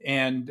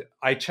 And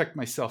I checked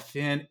myself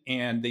in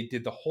and they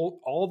did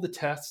all the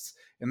tests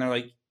and they're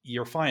like,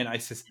 you're fine. I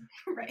says,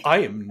 I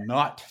am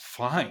not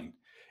fine.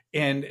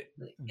 And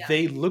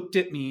they looked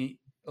at me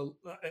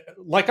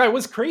like I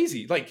was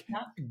crazy, like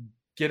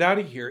get out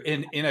of here.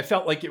 And I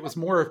felt like it was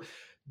more of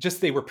just,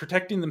 they were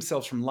protecting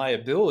themselves from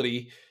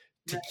liability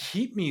to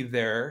keep me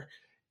there.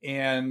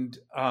 And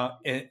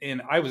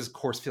I was of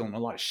course feeling a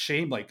lot of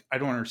shame. Like, I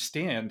don't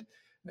understand.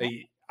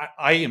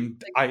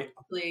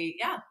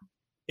 Yeah.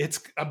 It's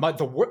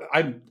the word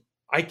I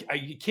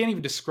you can't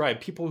even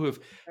describe. People who have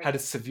Right. had a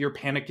severe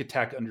panic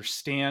attack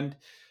understand,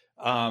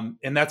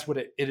 and that's what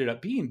it ended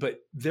up being. But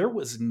there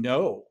was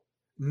no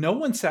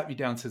one sat me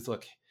down and says,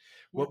 "Look, Yeah.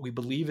 what we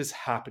believe is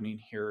happening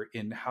here,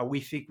 and how we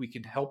think we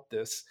can help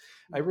this."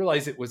 I Yeah.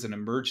 realize it was an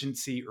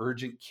emergency,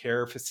 urgent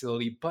care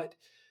facility, but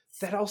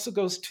that also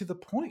goes to the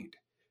point.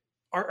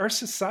 Our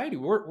society,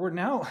 we're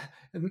now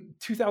in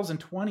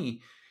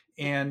 2020,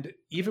 and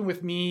even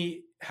with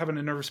me having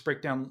a nervous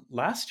breakdown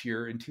last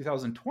year in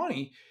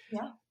 2020,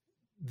 Yeah.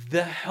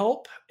 the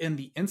help and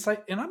the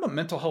insight, and I'm a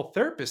mental health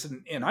therapist,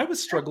 and I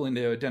was struggling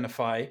to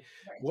identify Right.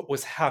 what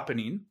was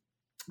happening,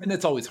 and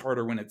it's always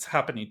harder when it's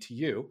happening to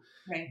you,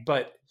 Right.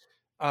 but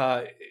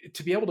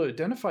to be able to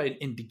identify it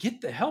and to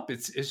get the help,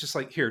 it's just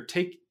like, here,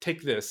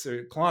 take this,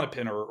 or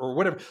Klonopin, or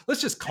whatever,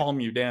 let's just calm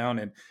you down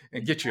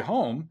and get you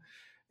home.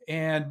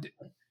 And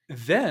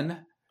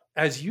then,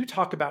 as you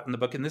talk about in the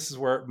book, and this is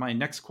where my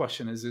next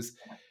question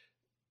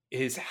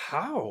is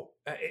how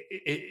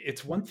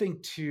it's one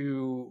thing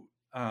to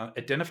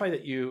identify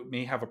that you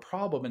may have a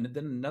problem, and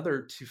then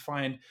another to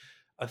find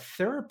a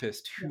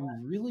therapist who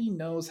really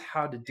knows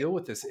how to deal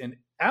with this. And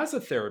as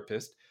a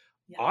therapist,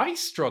 Yeah. I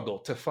struggle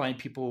to find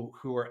people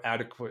who are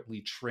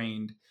adequately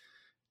trained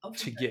Oh, for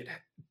to sure.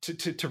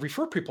 get to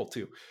refer people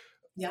to.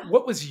 Yeah.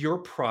 What was your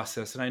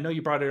process? And I know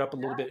you brought it up a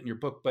little Yeah. bit in your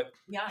book, but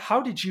Yeah.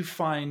 how did you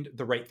find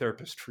the right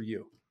therapist for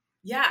you?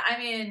 Yeah. I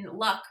mean,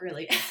 luck,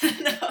 really.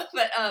 No,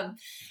 but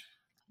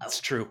It's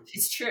true.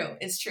 it's true.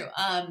 It's true.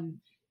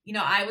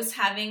 I was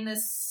having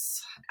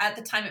this at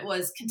the time. It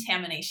was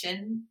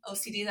contamination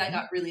OCD that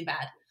got really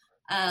bad,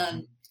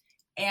 Mhm.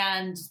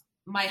 and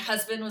my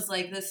husband was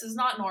like, "This is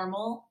not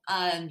normal.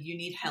 You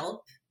need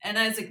help." And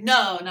I was like,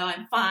 "No,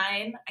 I'm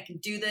fine. I can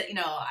do that.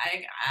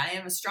 I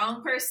am a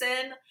strong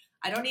person.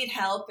 I don't need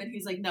help." And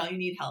he's like, "No, you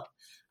need help."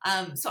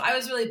 So I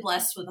was really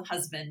blessed with a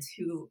husband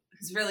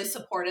who's really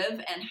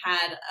supportive and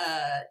had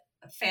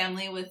a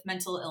family with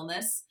mental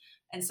illness.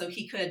 And so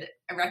he could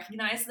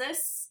recognize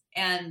this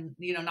and,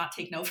 not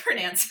take no for an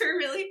answer,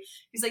 really.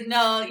 He's like,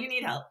 "No, you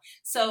need help."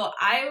 So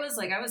I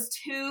was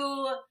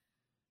too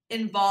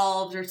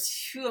involved or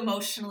too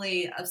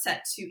emotionally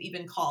upset to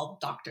even call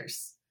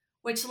doctors,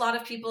 which a lot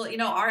of people,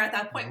 are at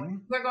that point when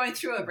Mhm. we're going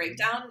through a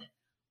breakdown.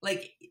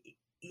 Like,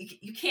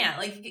 you can't,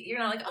 like, you're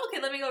not like,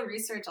 "Okay, let me go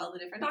research all the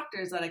different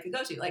doctors that I could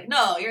go to." Like,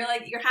 no, you're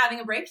like, you're having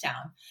a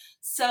breakdown.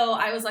 So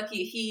I was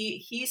lucky.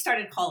 He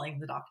started calling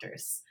the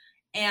doctors,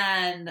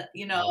 and,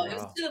 Oh, it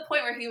was wow. to the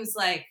point where he was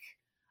like,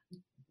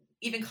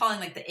 even calling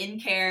like the in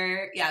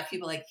care. Yeah.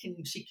 People like,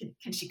 can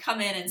she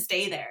come in and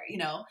stay there?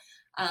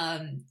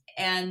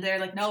 And they're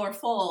like, "No, we're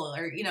full,"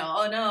 or,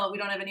 "Oh no, we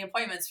don't have any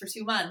appointments for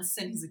 2 months."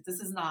 And he's like, "This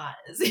is not,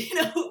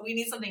 we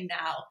need something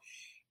now."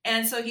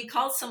 And so he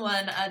called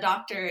someone, a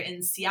doctor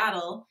in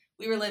Seattle.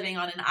 We were living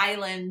on an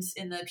island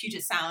in the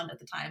Puget Sound at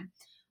the time,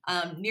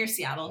 near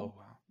Seattle. Oh,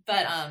 wow.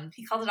 But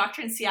he called a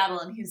doctor in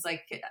Seattle, and he was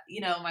like,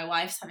 "My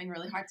wife's having a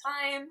really hard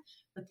time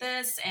with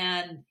this."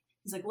 And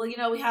he's like, "Well,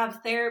 we have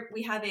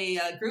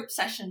a group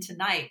session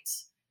tonight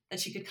that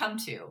she could come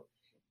to."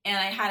 And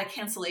I have a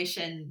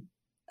cancellation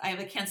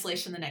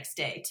the next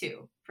day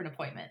too for an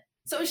appointment.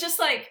 So it was just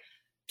like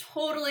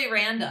totally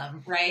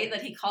random, right?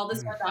 That he called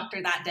this one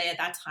doctor that day at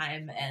that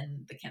time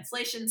and the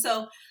cancellation.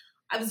 So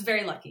I was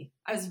very lucky.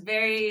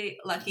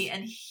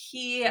 And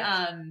he,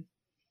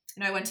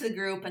 I went to the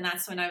group, and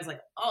that's when I was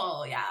like,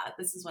 "Oh yeah,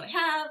 this is what I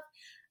have."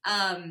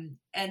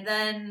 And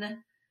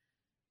then,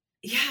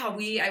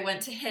 I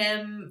went to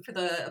him for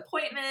the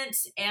appointment,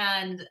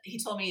 and he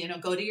told me,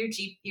 "Go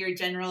to your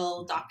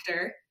general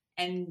doctor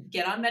and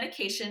get on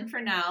medication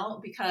for now,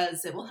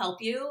 because it will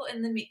help you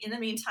in the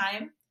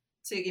meantime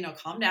to,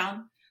 calm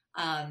down.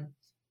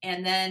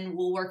 And then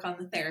we'll work on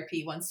the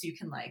therapy once you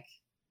can, like,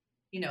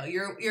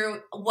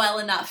 you're well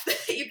enough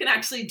that you can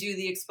actually do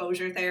the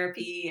exposure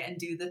therapy and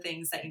do the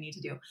things that you need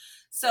to do."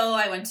 So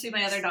I went to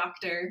my other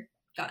doctor,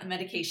 got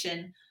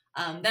medication.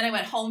 Then I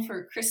went home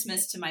for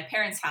Christmas to my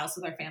parents' house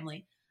with our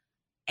family.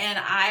 And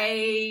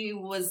I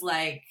was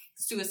like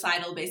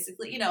suicidal,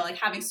 basically, like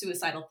having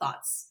suicidal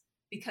thoughts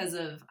because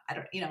of,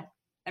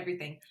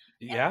 everything.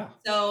 Yeah. And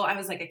so I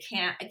was like, I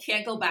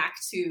can't go back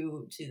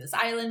to this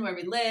island where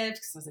we lived,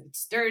 because I was like,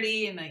 it's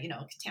dirty and,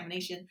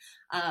 contamination.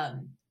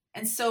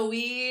 And so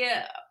we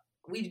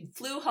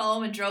flew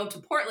home and drove to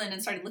Portland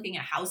and started looking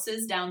at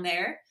houses down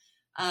there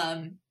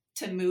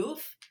to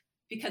move,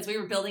 because we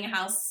were building a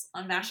house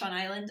on Vashon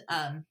Island.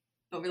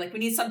 But we're like, we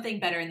need something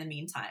better in the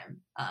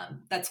meantime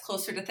that's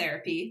closer to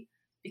therapy,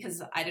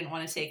 because I didn't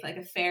want to take like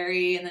a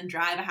ferry and then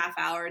drive a half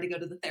hour to go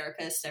to the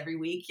therapist every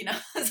week.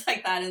 It's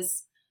like, that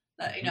is,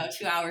 a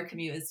 2-hour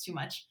commute is too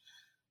much.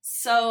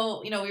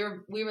 So,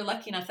 we were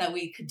lucky enough that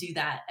we could do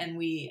that. And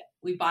we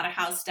bought a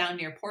house down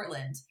near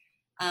Portland.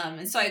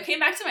 And so I came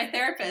back to my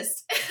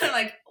therapist and I'm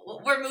like,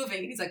 "We're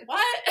moving." He's like,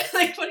 "What?"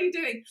 Like, "What are you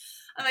doing?"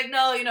 I'm like,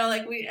 "No,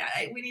 like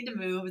we need to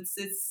move. It's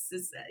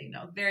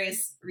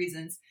various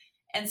reasons."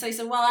 And so he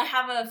said, "Well, I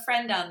have a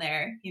friend down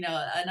there,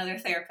 another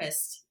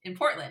therapist in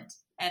Portland,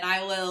 and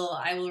I will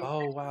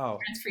Oh, wow.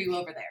 transfer you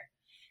over there.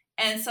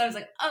 And so I was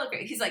like, oh,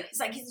 great.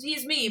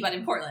 He's me, but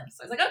in Portland.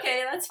 So I was like,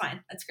 okay, that's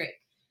fine. That's great.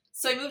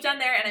 So I moved down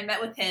there and I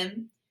met with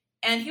him,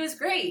 and he was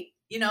great.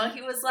 You know,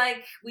 he was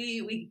like,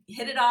 we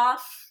hit it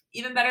off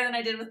even better than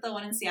I did with the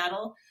one in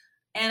Seattle.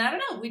 And I don't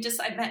know,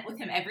 I met with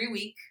him every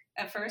week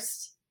at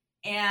first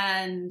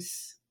and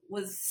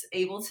was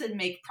able to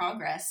make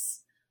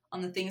progress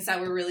on the things that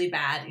were really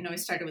bad. You know, I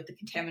started with the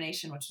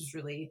contamination, which was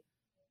really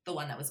the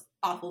one that was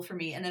awful for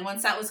me. And then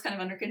once that was kind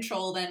of under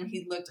control, then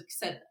he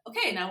said,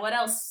 okay, now what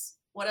else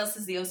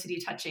is the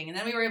OCD touching? And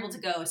then we were able to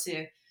go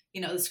to,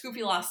 you know, the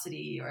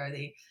scrupulosity or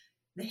the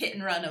hit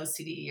and run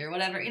OCD or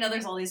whatever. You know,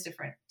 there's all these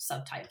different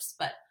subtypes,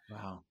 but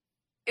Wow.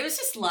 It was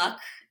just luck.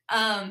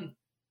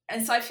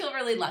 And so I feel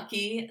really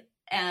lucky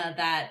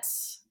that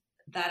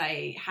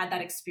I had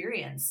that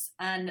experience,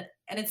 and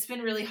it's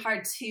been really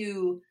hard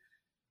to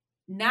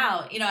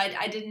now, you know,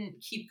 I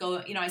didn't keep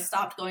going, you know, I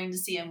stopped going to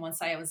see him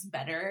once I was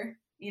better,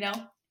 you know,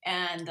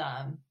 and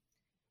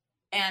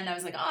I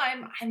was like,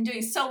 oh, I'm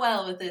doing so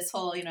well with this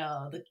whole, you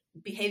know, the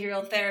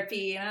behavioral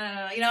therapy,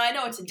 you know, I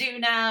know what to do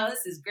now.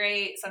 This is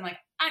great. So I'm like,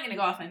 I'm going to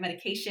go off my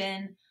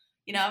medication.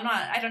 You know,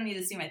 I don't need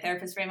to see my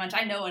therapist very much.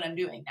 I know what I'm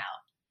doing now.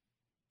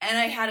 And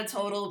I had a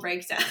total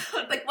breakdown,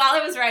 like while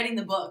I was writing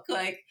the book,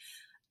 like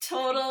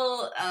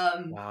total,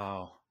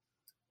 Wow.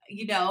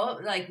 you know,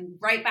 like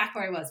right back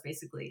where I was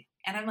basically.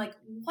 And I'm like,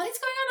 what is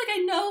going on? Like,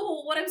 I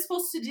know what I'm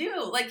supposed to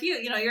do. Like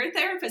you know, you're a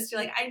therapist. You're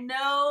like, I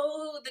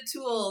know the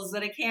tools,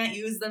 but I can't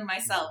use them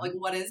myself. Like,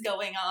 what is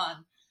going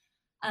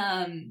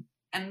on?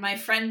 And my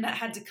friend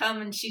had to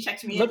come and she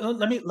checked me.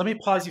 Let me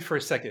pause you for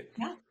a second.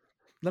 Yeah.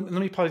 Let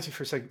me pause you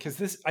for a second,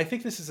 because I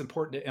think this is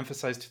important to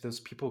emphasize to those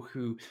people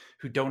who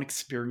don't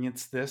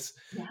experience this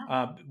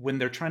when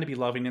they're trying to be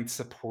loving and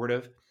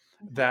supportive.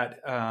 That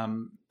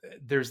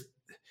there's,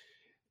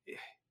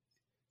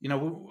 you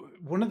know,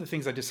 one of the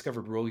things I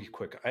discovered really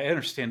quick. I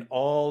understand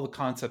all the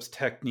concepts,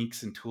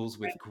 techniques, and tools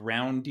with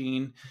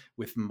grounding,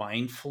 with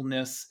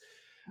mindfulness,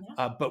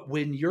 but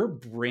when your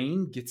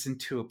brain gets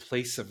into a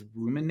place of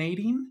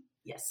ruminating,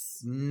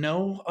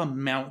 no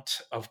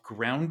amount of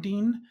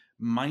grounding,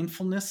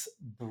 mindfulness,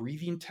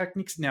 breathing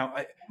techniques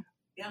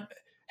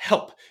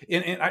help.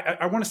 And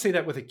I want to say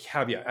that with a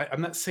caveat.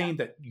 I'm not saying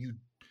that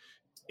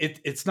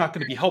it's not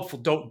going to be helpful.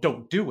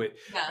 Don't do it.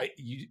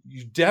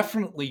 You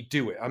definitely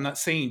do it. I'm not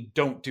saying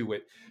don't do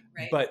it,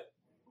 but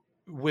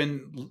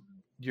when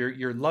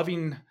your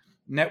loving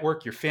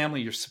network, your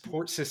family, your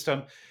support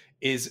system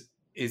is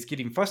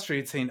getting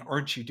frustrated, saying,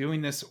 "Aren't you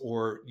doing this?"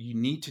 or "You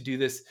need to do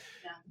this,"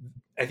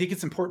 I think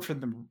it's important for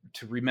them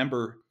to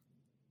remember,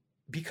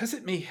 because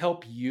it may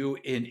help you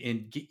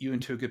and get you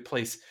into a good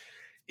place.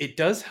 It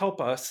does help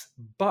us,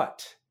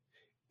 but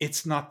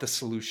it's not the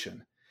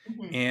solution.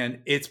 Mm-hmm. And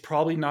it's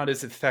probably not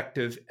as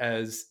effective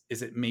as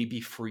it may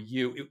be for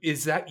you.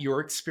 Is that your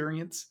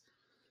experience?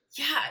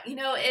 Yeah. You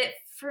know,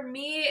 for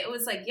me, it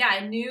was like,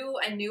 I knew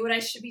what I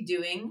should be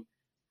doing,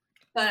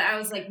 but I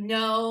was like,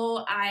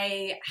 no,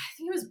 I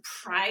think it was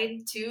pride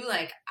too.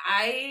 Like,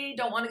 I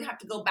don't want to have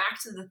to go back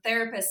to the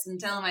therapist and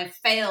tell him I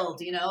failed,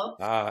 you know?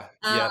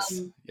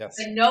 Yes.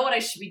 I know what I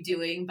should be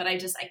doing, but I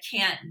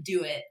can't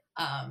do it.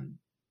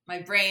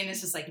 My brain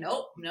is just like,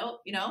 nope,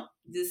 you know,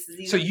 this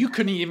is. So you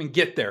couldn't even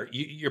get there.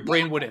 Your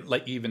brain wouldn't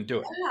let you even do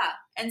it. Yeah.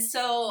 And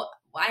so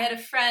I had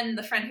the friend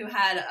who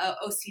had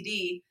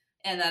OCD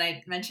and that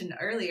I mentioned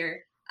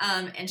earlier.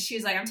 And she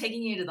was like, I'm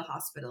taking you to the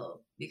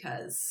hospital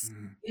because,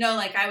 you know,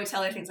 like I would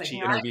tell her things like, she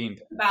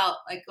intervened about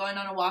like going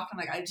on a walk. I'm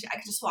like, I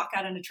could just walk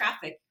out into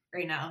traffic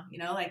right now, you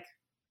know, like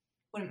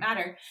wouldn't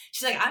matter.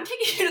 She's like, I'm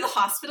taking you to the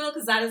hospital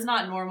because that is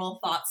not normal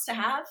thoughts to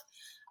have.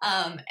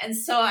 And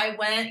so I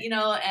went, you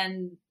know,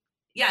 and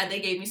they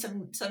gave me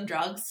some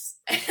drugs.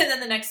 And then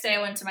the next day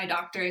I went to my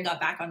doctor and got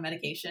back on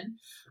medication.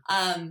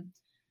 But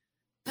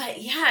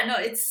no,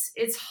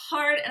 it's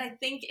hard. And I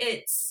think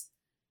it's,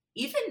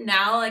 even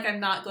now, like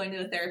I'm not going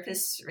to a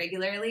therapist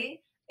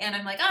regularly and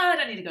I'm like, I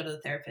don't need to go to the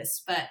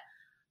therapist, but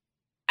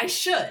I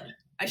should.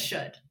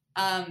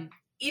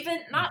 Even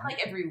not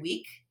like every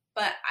week,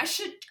 but I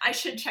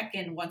should check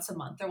in once a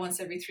month or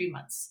once every 3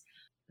 months.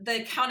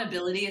 The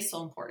accountability is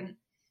so important.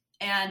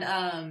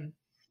 And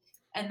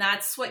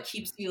that's what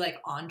keeps me like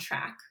on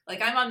track.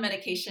 Like I'm on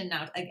medication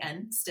now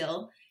again,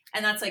 still,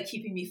 and that's like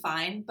keeping me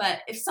fine.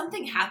 But if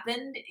something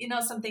happened, you know,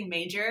 something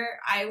major,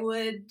 I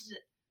would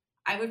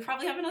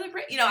probably have another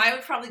break. You know, I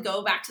would probably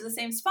go back to the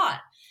same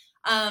spot.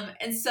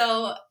 And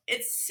so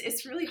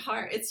it's really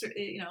hard. It's,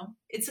 you know,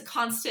 it's a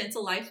constant, it's a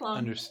lifelong.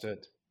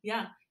 Understood.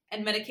 Yeah.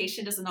 And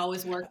medication doesn't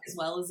always work as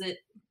well as it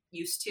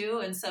used to.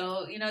 And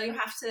so, you know, you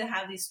have to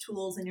have these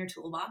tools in your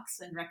toolbox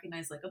and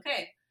recognize like,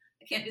 okay,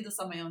 I can't do this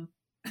on my own.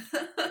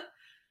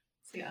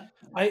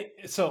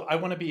 So I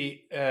want to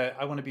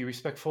be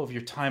respectful of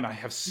your time. I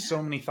have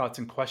so many thoughts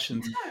and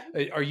questions.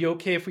 Are you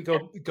okay if we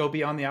go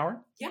beyond the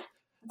hour? Yeah.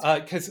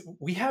 Because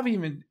we haven't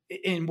even,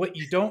 in what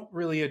you don't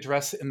really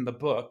address in the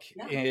book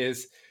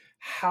is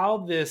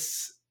how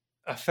this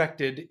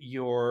affected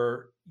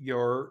your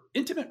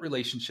intimate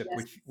relationship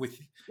Yes. with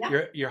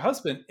Yeah. your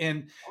husband,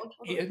 and Oh,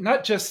 totally.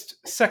 not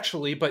just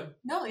sexually, but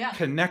No, yeah.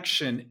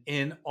 connection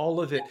in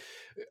all of it.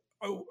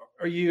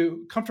 Are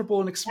you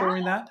comfortable in Yeah,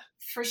 exploring that?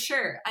 for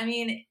sure. I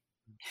mean,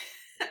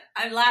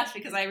 I laugh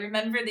because I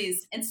remember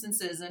these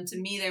instances, and to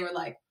me, they were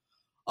like,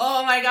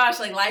 oh my gosh,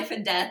 like life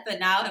and death. And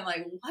now I'm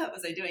like, what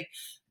was I doing?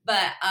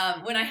 But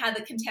when I had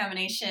the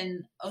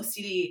contamination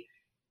OCD,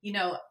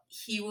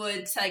 he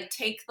would like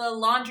take the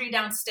laundry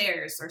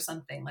downstairs or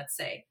something, let's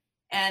say.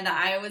 And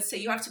I would say,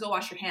 you have to go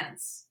wash your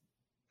hands.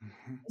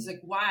 He's like,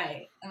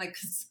 why? I'm like,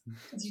 because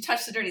you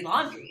touched the dirty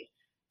laundry.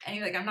 And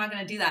he's like, I'm not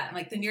going to do that. I'm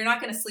like, then you're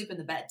not going to sleep in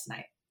the bed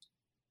tonight.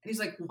 And he's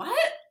like, what?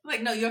 I'm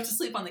like, no, you have to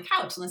sleep on the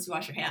couch unless you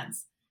wash your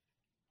hands.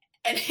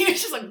 And he was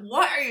just like,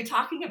 what are you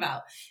talking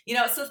about?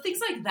 So things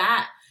like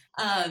that.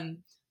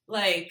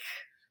 Like,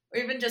 or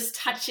even just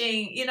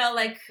touching,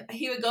 like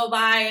he would go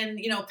by and,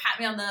 pat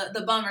me on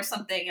the bum or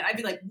something. And I'd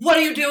be like, what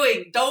are you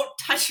doing? Don't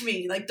touch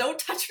me. Like, don't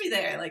touch me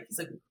there. Like, he's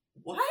like,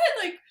 what?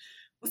 Like,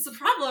 what's the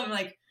problem?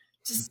 Like,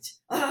 just,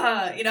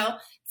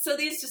 so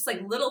these just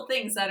like little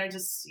things that are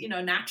just,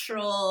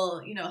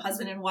 natural,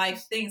 husband and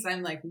wife things.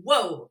 I'm like,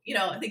 whoa,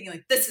 thinking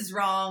like, this is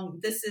wrong.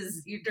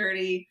 You're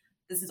dirty.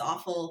 This is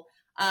awful.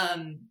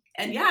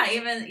 And yeah,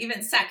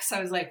 even sex,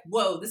 I was like,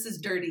 whoa, this is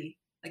dirty.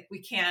 Like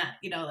we can't,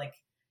 like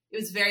it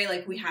was very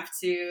like, we have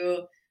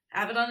to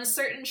have it on a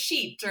certain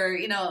sheet or,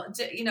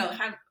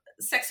 have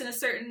sex in a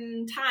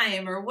certain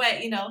time or what,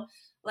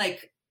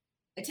 like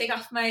I take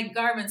off my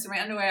garments or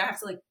my underwear. I have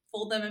to like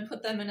fold them and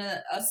put them in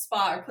a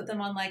spot or put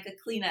them on like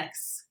a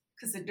Kleenex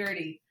because they're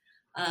dirty.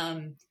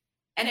 And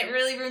it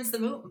really ruins the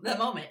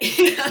moment,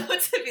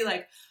 to be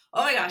like,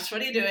 oh my gosh,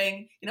 what are you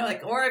doing?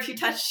 Like, or if you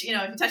touch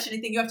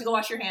anything, you have to go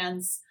wash your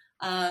hands.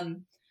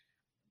 And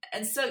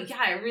so,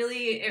 yeah, it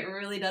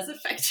really does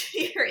affect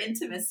your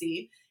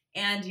intimacy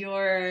and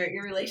your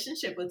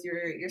relationship with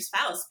your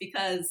spouse,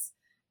 because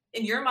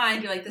in your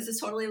mind, you're like, this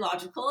is totally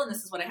logical. And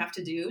this is what I have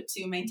to do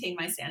to maintain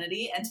my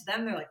sanity. And to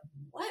them, they're like,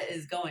 what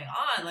is going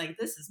on? Like,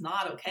 this is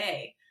not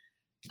okay.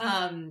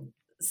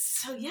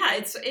 So yeah,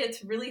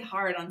 it's really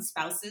hard on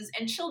spouses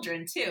and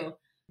children too.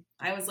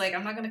 I was like,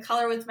 I'm not going to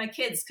color with my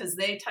kids because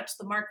they touched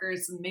the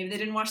markers and maybe they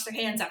didn't wash their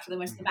hands after they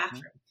went to the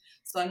bathroom.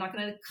 So I'm not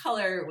going to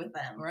color with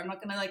them, or I'm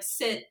not going to like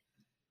sit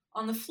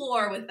on the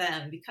floor with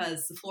them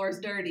because the floor is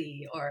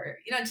dirty, or,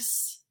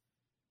 just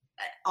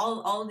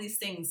all of these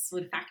things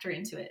would factor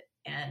into it.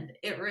 And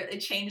it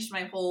changed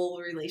my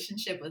whole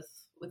relationship with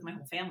my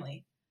whole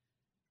family.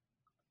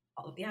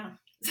 Yeah.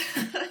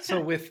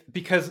 So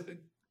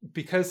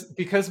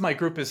because my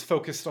group is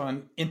focused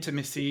on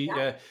intimacy,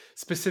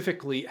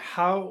 specifically,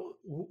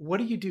 what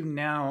do you do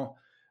now?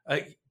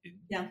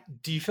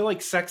 Do you feel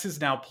like sex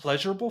is now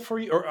pleasurable for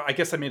you? Or I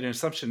guess I made an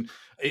assumption.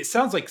 It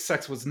sounds like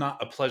sex was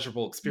not a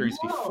pleasurable experience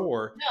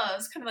before. No,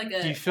 it's kind of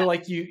like do you feel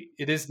like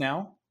it is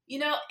now?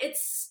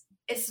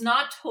 It's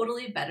not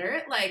totally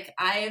better. Like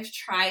I've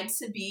tried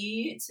to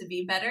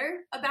be better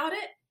about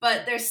it,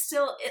 but there's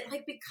still, it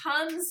like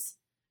becomes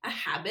a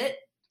habit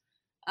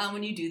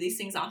when you do these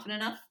things often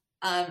enough.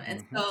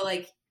 And so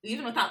like,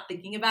 even without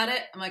thinking about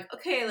it, I'm like,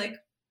 okay, like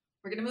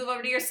we're going to move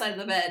over to your side of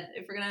the bed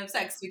if we're going to have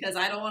sex, because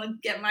I don't want to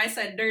get my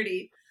side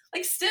dirty.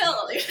 Like still,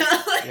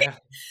 Yeah.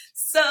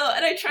 So,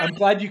 and I'm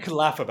glad you can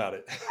laugh about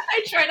it.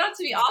 I try not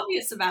to be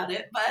obvious about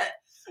it, but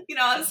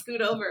I'll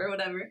scoot over or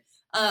whatever.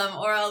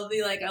 Or I'll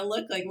be like, I'll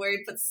look like where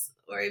he puts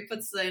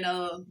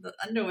the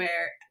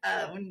underwear,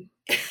 when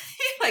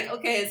like,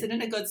 okay, is it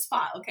in a good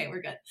spot? Okay,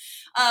 we're good.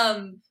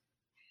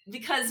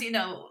 Because,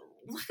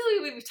 luckily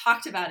we've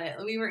talked about it.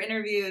 We were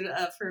interviewed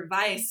for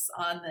Vice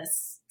on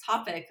this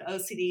topic,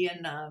 OCD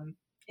and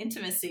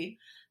intimacy.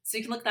 So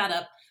you can look that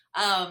up.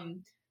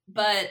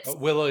 But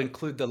we'll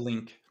include the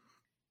link.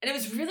 And it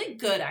was really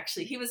good,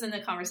 actually. He was in the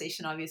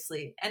conversation,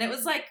 obviously. And it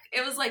was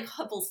like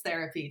couples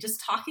therapy,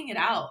 just talking it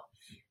out.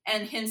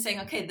 And him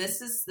saying, okay,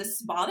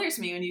 this bothers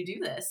me when you do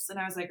this. And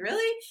I was like,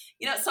 really?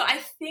 So I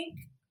think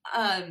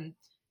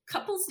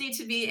couples need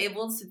to be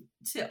able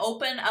to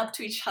open up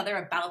to each other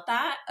about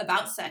that,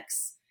 about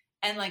sex,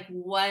 and like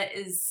what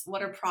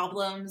are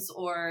problems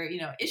or,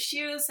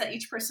 issues that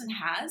each person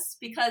has,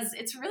 because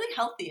it's really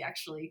healthy,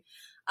 actually.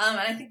 And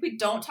I think we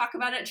don't talk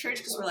about it at church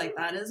because we're like,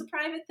 that is a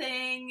private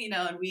thing,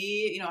 and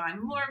we, I'm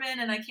Mormon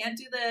and I can't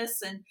do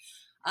this. And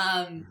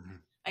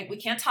like we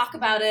can't talk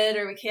about it,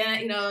 or we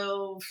can't,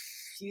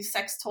 use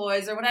sex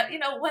toys or whatever,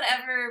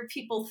 whatever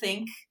people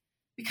think.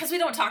 Because we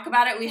don't talk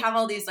about it, we have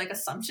all these like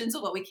assumptions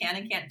of what we can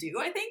and can't do,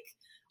 I think,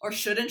 or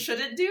should and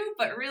shouldn't do.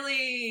 But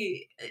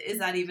really, is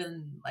that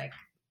even like,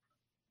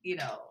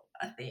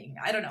 a thing?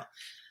 I don't know.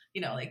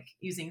 Like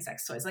using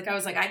sex toys. Like I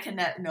was like,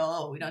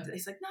 no, we don't do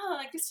this. He's like, no,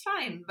 like it's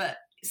fine. But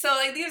so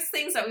like these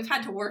things that we've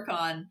had to work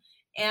on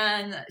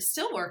and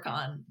still work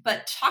on,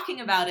 but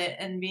talking about it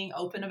and being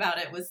open about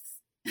it with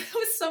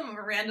some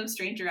random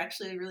stranger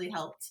actually really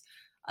helped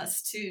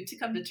us to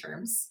come to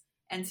terms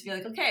and to be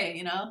like,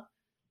 okay,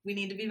 we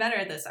need to be better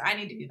at this, or I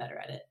need to be better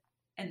at it,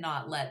 and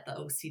not let the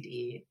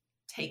OCD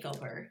take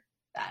over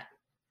that.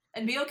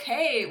 and be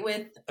okay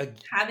with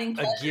having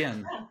pleasure.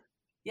 Again.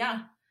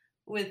 Yeah.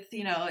 With,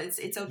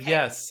 it's okay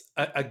Yes.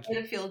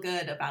 to feel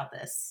good about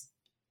this,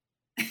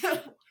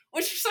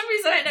 which for some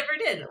reason I never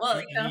did.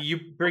 Well, you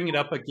bring it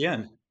up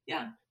again.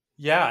 Yeah.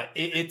 Yeah.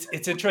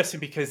 It's interesting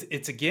because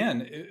it's,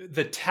 again,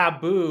 the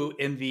taboo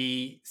and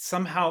the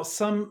somehow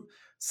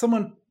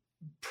someone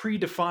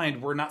predefined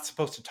we're not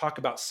supposed to talk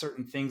about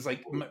certain things.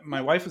 Like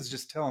my wife was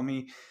just telling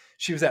me,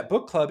 she was at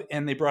book club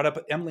and they brought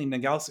up Emily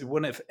Nagoski,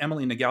 one of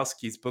Emily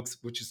Nagoski's books,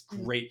 which is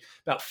great,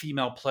 about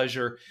female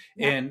pleasure.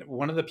 Yeah. And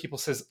one of the people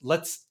says,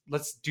 let's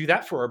do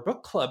that for our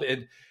book club.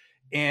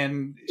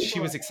 And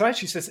she was excited.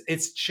 She says,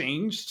 it's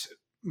changed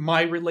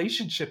my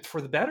relationship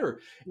for the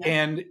better.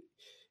 Yeah.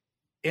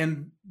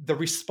 And the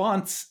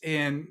response,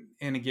 and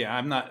again,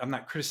 I'm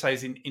not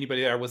criticizing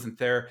anybody there. I wasn't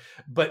there,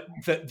 but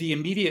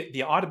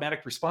the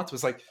automatic response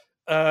was like,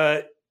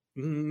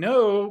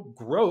 no,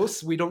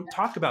 gross. We don't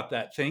talk about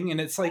that thing.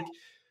 And it's like,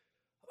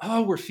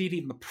 oh, we're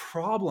feeding the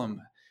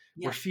problem.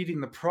 Yeah. We're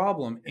feeding the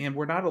problem, and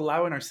we're not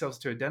allowing ourselves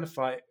to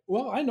identify,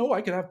 well, I know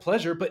I could have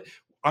pleasure, but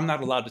I'm not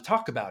allowed to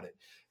talk about it.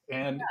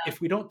 And if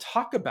we don't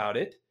talk about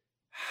it,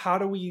 how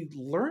do we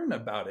learn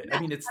about it? Yeah.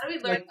 I mean, it's how do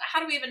we learn? How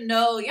do we even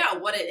know,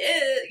 what it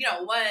is?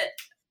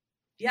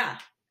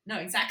 No,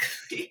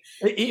 exactly.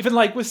 Even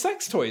like with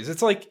sex toys,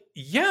 it's like,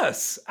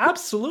 yes,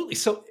 absolutely.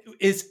 So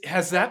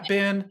has that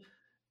been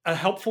a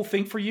helpful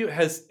thing for you?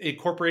 Has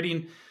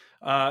incorporating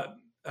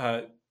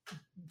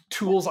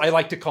tools, I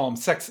like to call them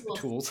sex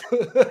tools.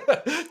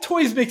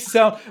 Toys makes it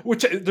sound,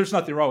 which there's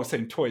nothing wrong with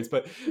saying toys,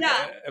 but from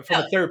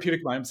a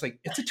therapeutic mind, it's like,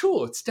 it's a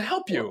tool. It's to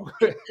help you.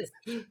 No,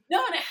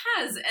 and it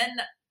has.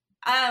 And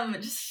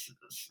just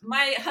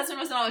my husband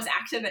wasn't always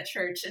active at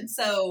church. And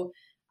so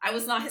I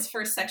was not his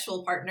first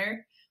sexual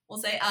partner,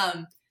 we'll say.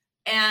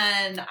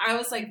 And I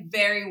was like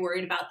very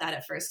worried about that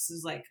at first. It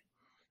was like,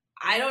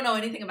 I don't know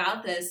anything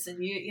about this. And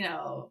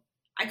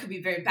I could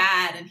be very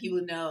bad and he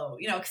would know,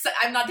 because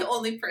I'm not the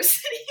only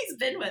person he's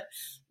been with.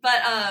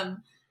 But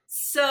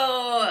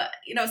so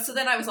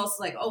then I was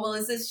also like, oh, well,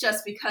 is this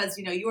just because,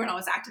 you weren't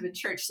always active in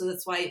church, so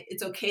that's why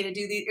it's okay to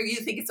do these, or you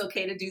think it's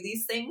okay to do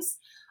these things?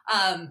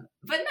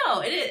 But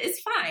no, it's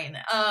fine.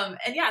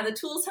 And yeah, the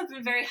tools have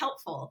been very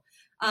helpful.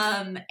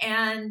 And,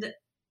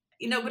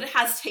 but it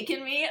has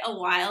taken me a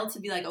while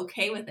to be like,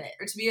 okay with it,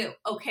 or to be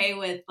okay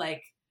with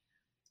like,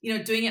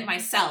 doing it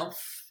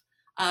myself.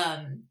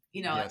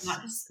 Yes.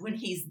 Not just when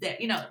he's there,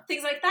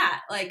 things like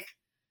that, like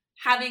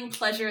having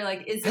pleasure,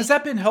 like, has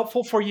that been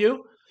helpful for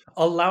you,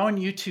 allowing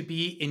you to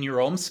be in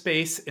your own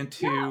space and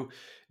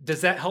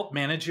does that help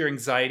manage your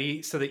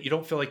anxiety so that you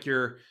don't feel like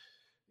you're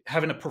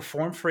having to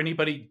perform for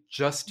anybody,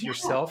 just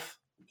yourself?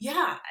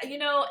 Yeah.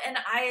 And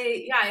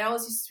I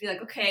always used to be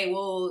like, okay,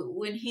 well,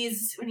 when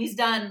he's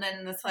done,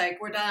 then it's like,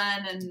 we're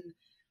done.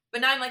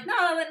 But now I'm like,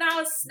 no, now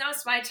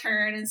it's my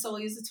turn. And so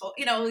we'll use the tool,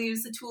 we'll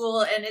use the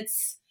tool, and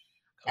it's,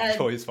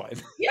 toys fine.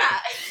 Yeah.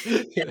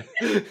 It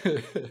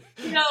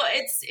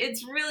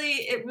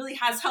really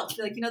has helped.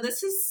 Like,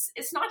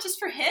 it's not just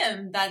for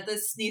him that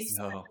this needs,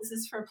 this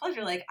is for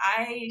pleasure. Like,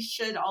 I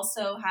should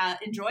also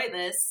enjoy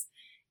this,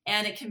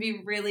 and it can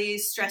be really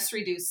stress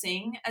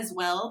reducing as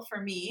well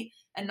for me,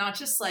 and not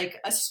just like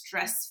a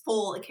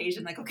stressful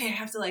occasion. Like, okay, I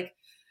have to like,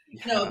 be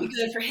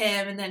good for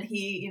him. And then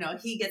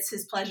he gets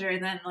his pleasure,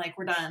 and then like,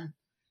 we're done.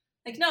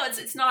 Like, no,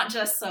 it's not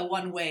just a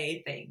one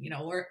way thing.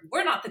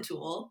 We're not the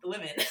tool, the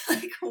women.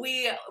 Like,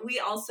 we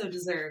also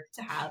deserve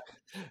to have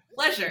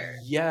pleasure.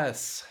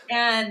 Yes.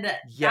 And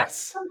that's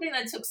something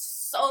that took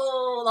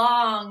so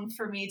long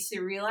for me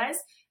to realize,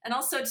 and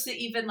also to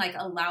even like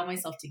allow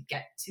myself to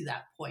get to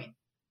that point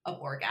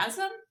of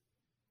orgasm.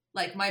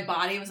 Like, my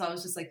body was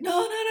always just like, no,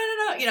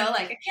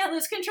 like, I can't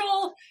lose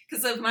control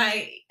because of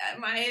my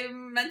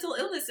mental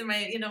illness and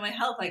my, my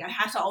health. Like, I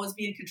have to always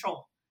be in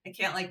control. I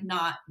can't like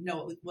not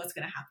know what's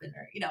going to happen,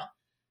 or,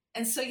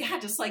 and so,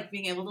 just like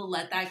being able to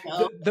let that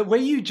go. The way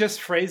you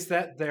just phrased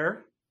that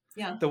there,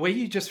 Yeah. The way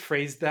you just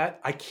phrased that,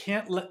 I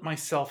can't let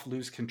myself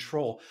lose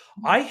control.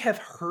 Mm-hmm. I have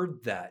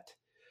heard that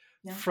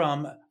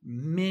from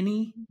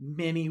many,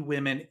 many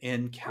women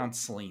in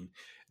counseling,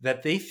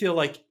 that they feel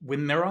like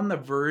when they're on the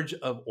verge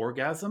of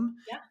orgasm,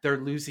 they're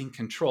losing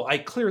control. I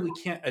clearly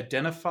can't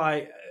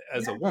identify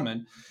as a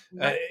woman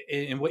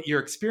in what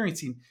you're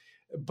experiencing,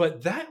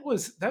 but that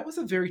was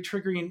a very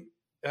triggering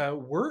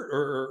word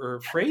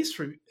or phrase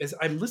for, as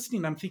I'm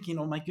listening. I'm thinking,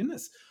 oh my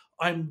goodness,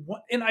 I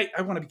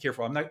want to be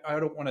careful. I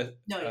don't want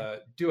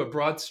to do a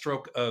broad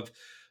stroke of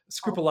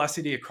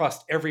scrupulosity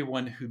across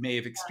everyone who may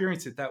have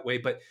experienced it that way,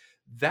 but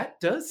that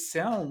does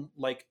sound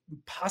like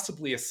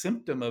possibly a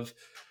symptom of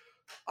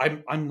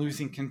I'm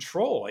losing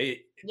control.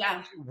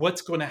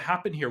 What's going to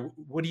happen here?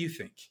 What do you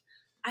think?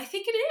 I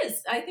think it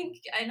is. I think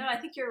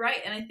you're right.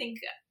 And I think,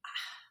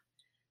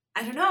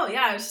 I don't know.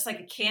 Yeah. I was just like,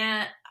 I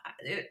can't,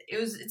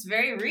 it's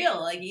very real.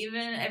 Like,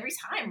 even every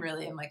time,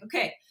 really, I'm like,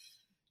 okay,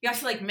 you have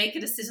to like make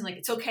a decision. Like,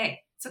 it's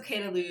okay. It's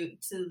okay to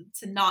lose,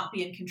 to not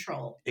be in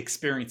control.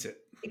 Experience it.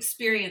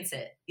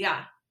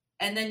 Yeah.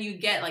 And then you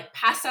get like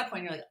past that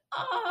point, you're like,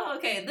 oh,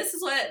 okay, this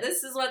is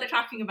what they're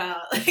talking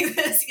about. Like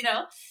this,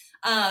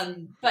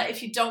 But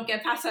if you don't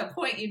get past that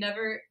point, you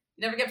never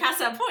get past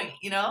that point,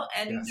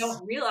 and Yes. you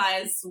don't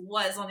realize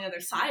what's on the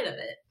other side of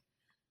it.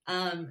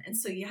 And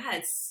so, yeah,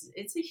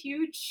 it's a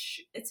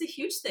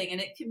huge thing,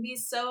 and it can be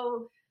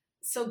so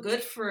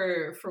good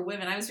for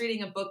women. I was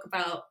reading a book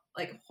about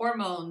like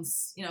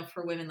hormones,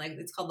 for women, like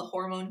it's called The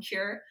Hormone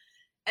Cure.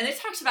 And it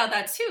talks about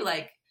that too,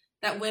 like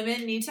that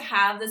women need to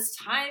have this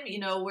time,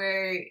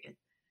 where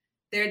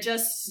they're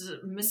just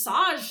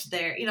massaged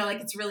there,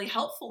 like it's really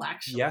helpful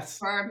actually Yes.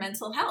 for our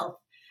mental health.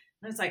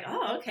 And it's like,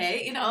 oh,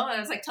 okay. And I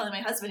was like telling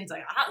my husband, he's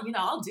like,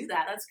 I'll do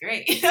that. That's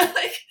great.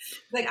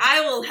 like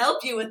I will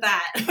help you with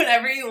that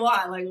whenever you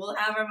want. Like we'll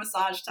have our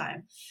massage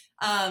time.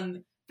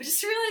 But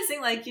just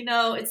realizing like,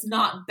 it's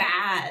not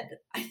bad.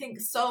 I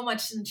think so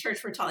much in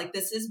church we're taught like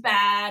this is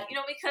bad,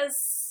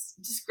 because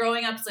just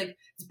growing up, it's like,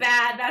 it's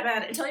bad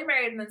until you're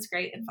married, and then it's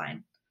great and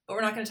fine. But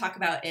we're not going to talk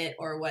about it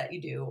or what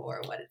you do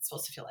or what it's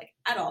supposed to feel like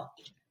at all.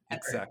 Ever.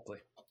 Exactly.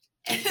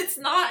 And it's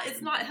not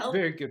healthy.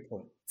 Very good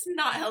point. It's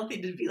not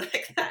healthy to be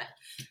like that,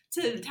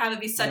 to have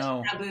it be such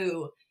No. a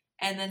taboo,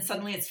 and then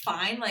suddenly it's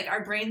fine. Like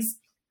our brains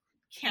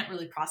can't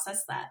really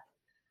process that.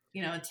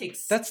 It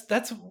takes.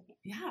 That's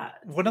yeah.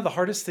 one of the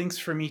hardest things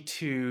for me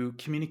to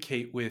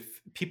communicate with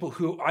people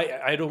who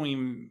I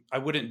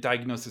wouldn't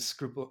diagnose as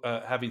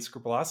having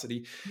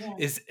scrupulosity. Yeah.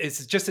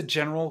 Is just a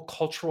general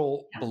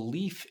cultural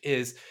belief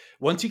is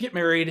once you get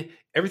married,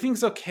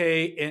 everything's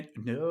okay. And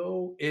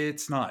no,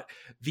 it's not.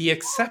 The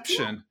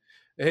exception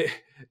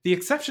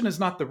is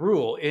not the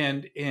rule.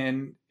 And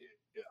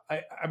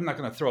I'm not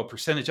going to throw a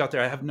percentage out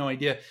there. I have no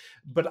idea,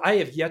 but I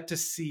have yet to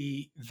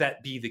see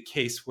that be the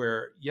case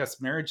where yes,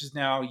 marriage is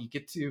now, you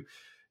get to,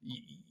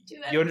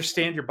 you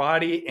understand your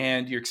body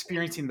and you're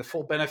experiencing the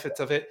full benefits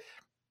of it.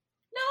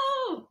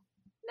 No,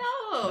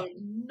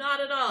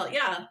 not at all.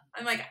 Yeah.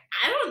 I'm like,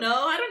 I don't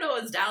know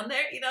what's down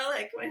there.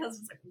 Like my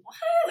husband's like, what?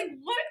 Like,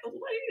 what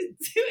are you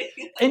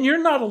doing? And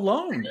you're not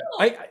alone.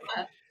 No.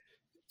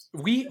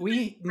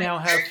 We now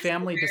have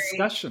family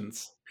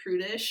discussions.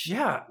 Prudish.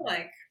 Yeah.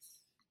 Like,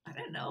 I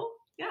don't know.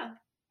 Yeah.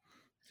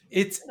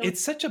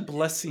 It's such a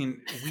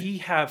blessing. We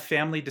have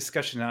family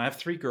discussion. Now, I have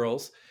 3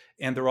 girls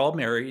and they're all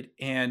married.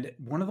 And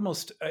one of the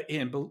most,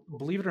 and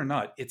believe it or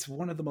not, it's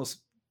one of the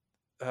most,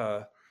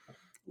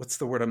 what's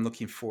the word I'm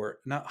looking for?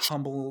 Not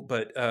humble,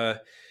 but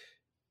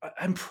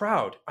I'm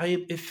proud.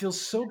 It feels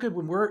so good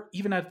when we're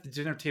even at the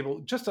dinner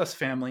table, just us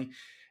family,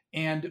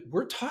 and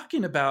we're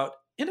talking about,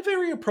 in a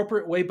very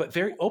appropriate way, but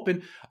very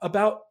open,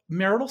 about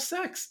marital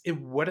sex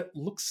and what it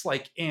looks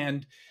like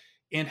and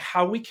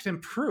how we can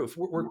improve.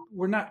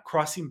 We're not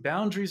crossing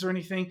boundaries or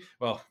anything.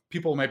 Well,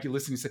 people might be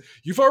listening and say,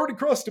 you've already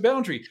crossed a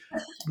boundary.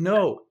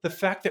 No, the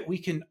fact that we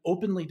can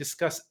openly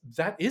discuss,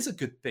 that is a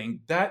good thing.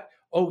 That,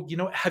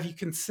 have you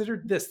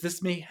considered this?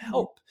 This may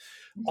help.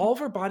 All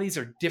of our bodies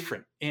are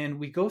different and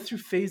we go through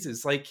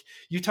phases. Like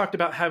you talked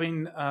about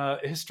having a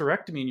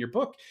hysterectomy in your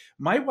book.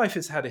 My wife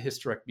has had a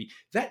hysterectomy.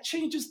 That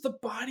changes the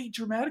body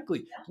dramatically.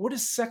 Yeah. What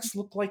does sex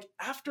look like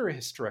after a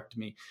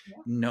hysterectomy? Yeah.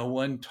 No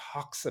one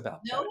talks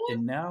about that.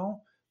 And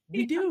now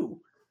we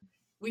do.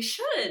 We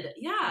should.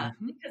 Yeah.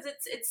 Mm-hmm. Because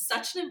it's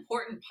such an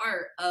important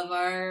part of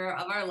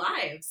our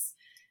lives.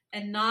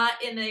 And not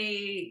in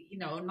a,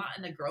 not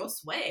in a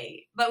gross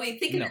way, but we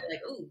think of it like,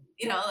 ooh,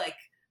 like,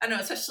 I don't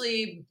know,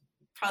 especially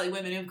probably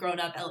women who've grown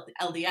up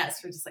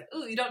LDS, we're just like,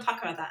 ooh, you don't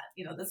talk about that.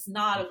 That's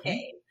not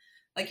okay.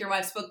 Like your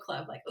wife's book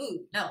club, like,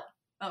 ooh, no,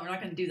 we're not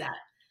going to do that.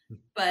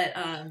 But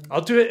I'll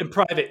do it in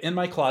private in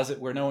my closet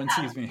where no one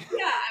sees me.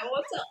 Yeah, I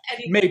won't tell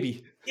anyone.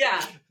 Maybe.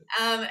 Yeah.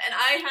 And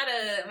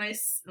I had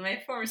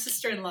my former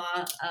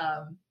sister-in-law,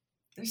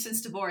 they're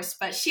since divorced,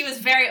 but she was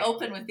very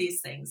open with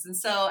these things. And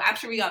so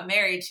after we got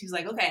married, she was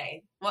like,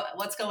 okay,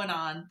 what's going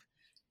on?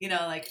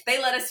 Like they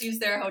let us use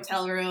their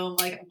hotel room,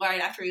 like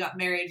right after we got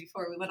married,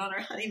 before we went on our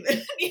honeymoon.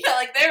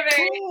 Like they're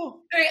very,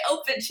 very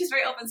open. She's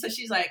very open. So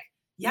she's like,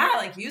 yeah,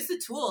 like use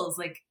the tools.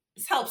 Like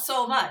this helps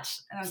so much.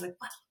 And I was like,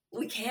 what?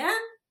 We can?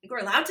 Like we're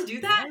allowed to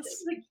do that?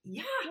 Yes. Like,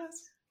 yeah.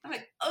 Yes. I'm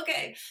like,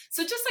 okay.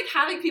 So just like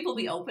having people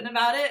be open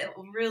about it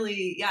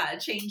really, it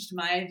changed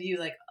my view.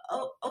 Like,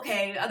 oh,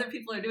 okay, other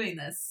people are doing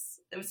this.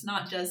 It was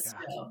not just,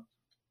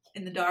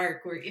 in the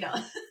dark or,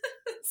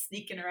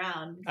 sneaking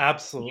around.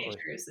 Absolutely.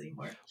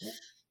 Anymore.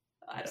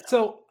 I don't know.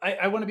 So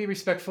I want to be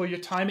respectful of your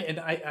time, and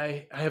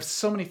I have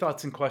so many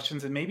thoughts and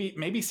questions, and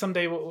maybe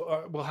someday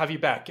we'll have you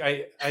back.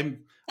 I'm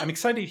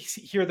excited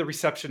to hear the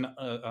reception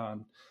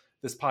on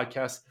this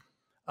podcast.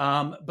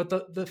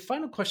 But the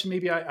final question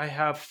maybe I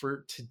have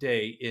for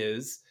today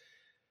is,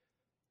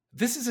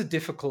 this is a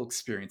difficult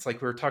experience.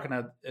 Like we were talking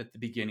at the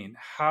beginning,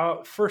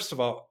 first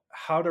of all,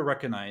 how to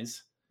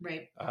recognize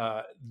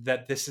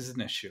that this is an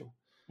issue.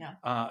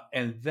 Yeah.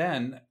 And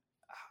then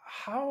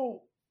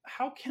how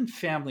can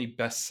family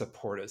best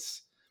support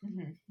us?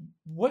 Mm-hmm.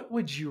 What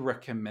would you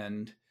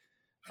recommend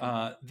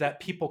that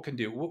people can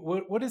do?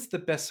 What is the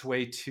best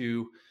way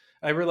to,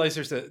 I realize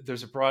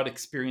there's a broad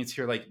experience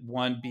here, like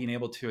one, being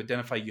able to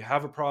identify you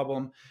have a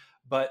problem,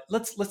 but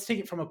let's take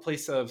it from a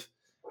place of,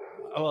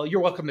 well,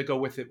 you're welcome to go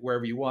with it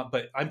wherever you want,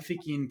 but I'm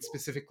thinking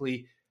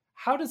specifically,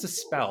 how does a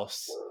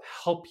spouse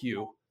help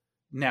you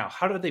now?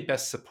 How do they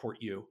best support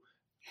you?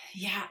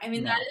 Yeah, I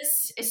mean, now?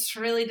 it's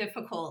really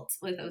difficult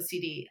with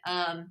OCD.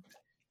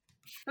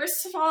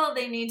 First of all,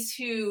 they need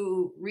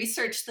to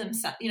research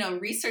themselves,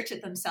 research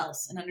it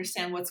themselves and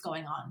understand what's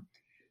going on.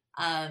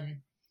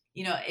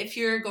 If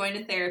you're going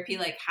to therapy,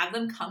 like have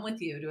them come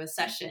with you to a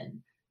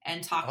session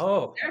and talk to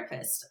the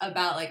therapist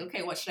about like,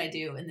 okay, what should I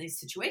do in these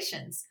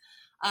situations?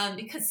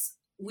 Because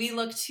we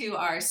look to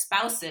our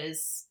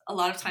spouses a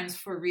lot of times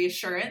for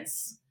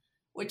reassurance,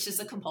 which is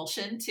a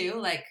compulsion too.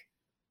 Like,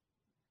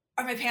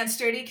 are my pants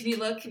dirty? Can you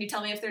look? Can you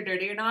tell me if they're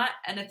dirty or not?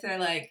 And if they're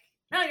like,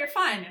 no, you're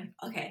fine.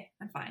 Okay,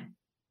 I'm fine.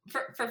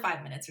 For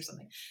 5 minutes or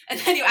something. And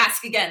then you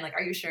ask again, like,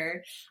 are you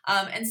sure?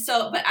 And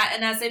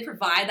as they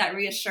provide that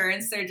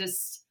reassurance, they're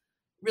just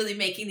really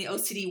making the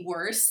OCD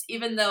worse,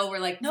 even though we're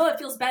like, no, it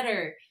feels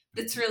better.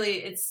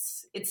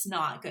 It's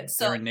not good.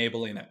 So they're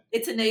enabling it.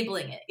 It's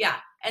enabling it. Yeah.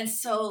 And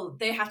so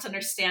they have to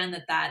understand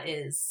that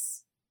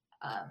is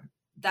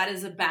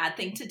a bad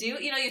thing to do.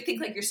 You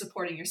think like you're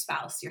supporting your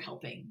spouse, you're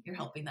helping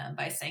them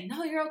by saying,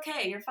 no, you're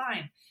okay, you're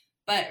fine.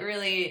 But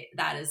really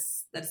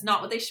that's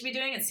not what they should be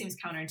doing. It seems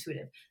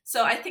counterintuitive.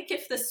 So I think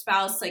if the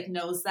spouse like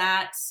knows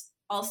that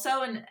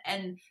also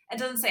and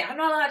doesn't say, I'm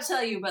not allowed to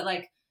tell you, but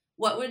like,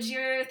 what would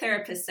your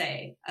therapist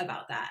say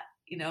about that?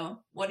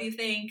 What do you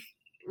think?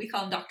 We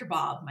call him Dr.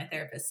 Bob, my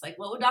therapist. Like,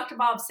 what would Dr.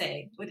 Bob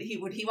say? Would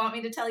he want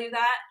me to tell you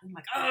that? I'm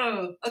like,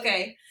 oh,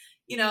 okay.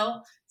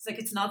 It's like,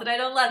 it's not that I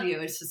don't love you.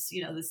 It's just,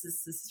 this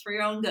is for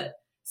your own good.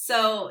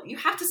 So you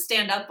have to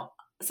stand up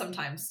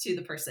sometimes to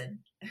the person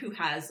who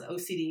has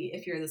OCD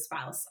if you're the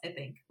spouse, I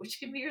think, which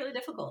can be really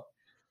difficult.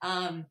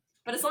 But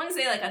as long as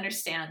they like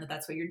understand that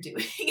that's what you're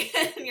doing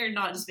and you're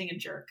not just being a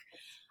jerk,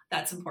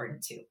 that's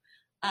important too.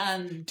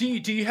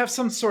 Do you have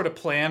some sort of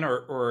plan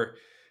or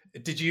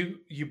did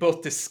you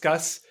both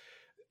discuss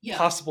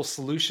possible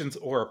solutions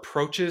or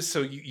approaches?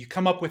 So you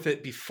come up with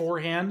it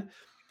beforehand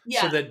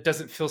so that it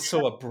doesn't feel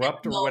so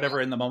abrupt or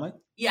whatever in the moment?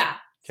 Yeah.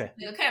 Okay.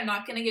 Like, okay, I'm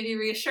not going to give you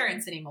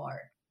reassurance anymore.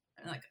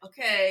 I'm like,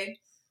 okay,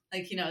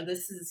 like,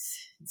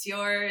 it's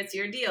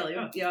your deal.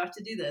 You have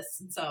to do this.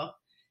 And so,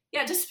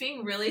 yeah, just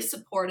being really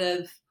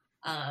supportive,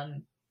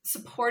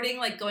 supporting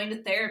like going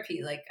to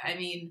therapy. Like, I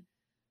mean,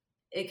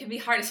 it can be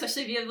hard,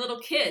 especially if you have little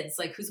kids,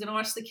 like who's going to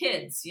watch the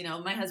kids?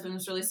 My husband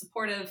was really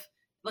supportive.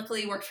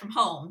 Luckily he worked from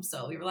home,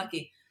 so we were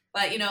lucky.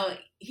 But,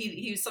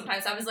 he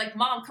sometimes, I was like,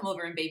 Mom, come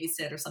over and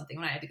babysit or something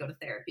when I had to go to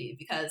therapy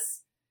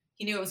because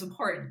he knew it was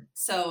important.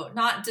 So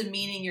not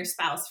demeaning your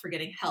spouse for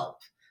getting help,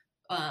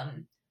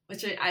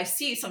 which I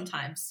see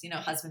sometimes,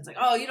 husbands like,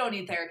 oh, you don't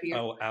need therapy.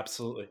 Oh,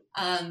 absolutely.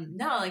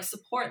 No, like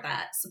support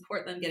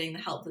them getting the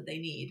help that they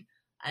need.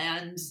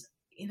 And,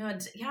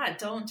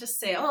 don't just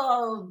say,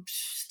 oh,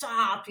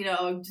 stop,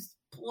 just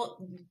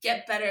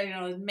get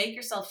better, make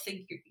yourself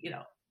think,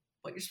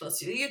 what you're supposed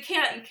to do. You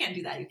can't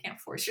do that. You can't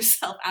force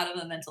yourself out of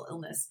a mental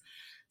illness.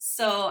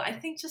 So I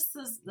think just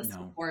the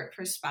support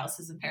for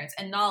spouses and parents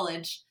and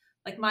knowledge,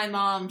 like my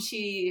mom,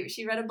 she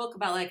read a book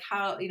about like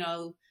how,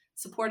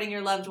 supporting your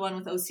loved one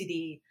with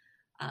OCD.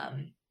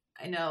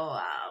 I know,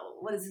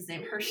 what is his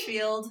name?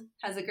 Hirschfield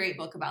has a great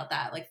book about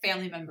that, like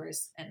family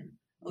members and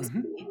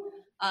OCD.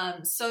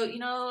 Mm-hmm.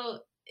 So,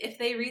 if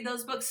they read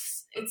those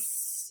books,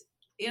 it's,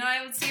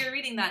 I would see her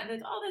reading that and be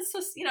like, oh, that's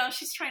so,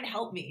 she's trying to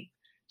help me.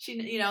 She,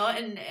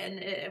 and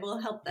it will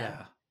help them.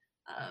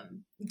 Yeah.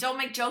 Don't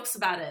make jokes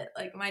about it.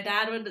 Like my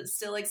dad would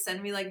still like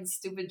send me like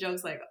stupid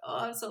jokes like, oh,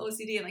 I'm so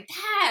OCD. I'm like,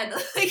 Dad,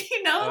 like,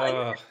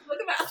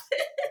 look about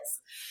this.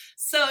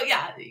 So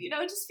yeah,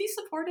 just be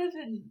supportive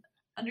and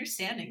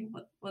understanding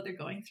what they're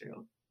going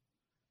through.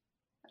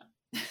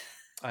 Yeah.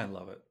 I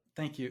love it.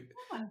 Thank you.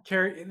 Yeah.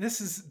 Carrie, this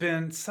has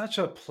been such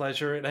a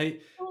pleasure. And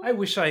I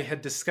wish I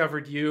had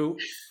discovered you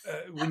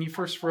when you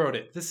first wrote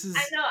it. I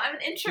know, I'm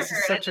an introvert. This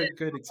is such a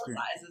good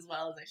experience. As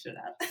well as I should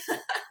have.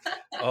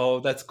 Oh,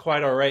 that's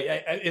quite all right.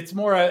 It's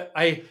more,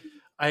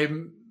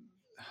 I'm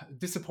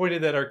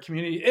disappointed that our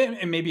community,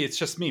 and maybe it's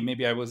just me,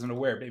 maybe I wasn't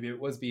aware, maybe it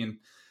was being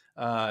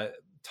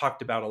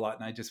talked about a lot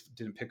and I just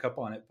didn't pick up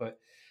on it. But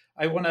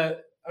I want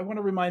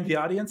to remind the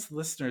audience, the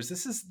listeners,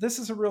 this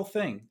is a real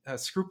thing.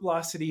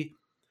 Scrupulosity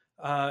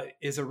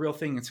is a real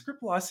thing. And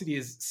scrupulosity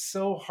is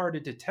so hard to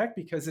detect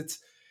because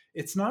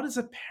it's not as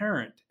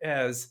apparent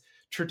as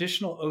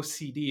traditional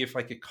OCD, if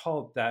I could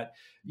call it that.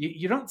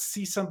 You don't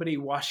see somebody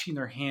washing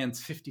their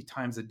hands 50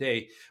 times a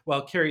day.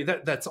 Well, Carrie,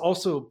 that's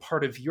also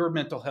part of your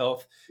mental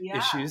health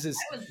issues is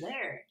I was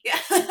there.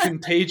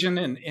 contagion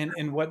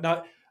and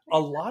whatnot. A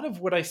lot of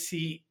what I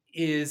see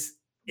is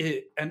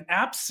an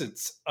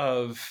absence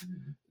of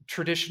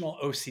traditional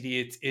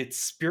OCD. It's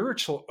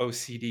spiritual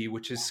OCD,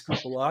 which is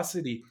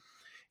scrupulosity.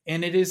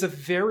 And it is a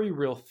very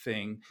real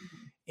thing.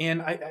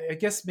 And I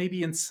guess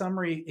maybe in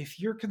summary, if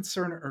you're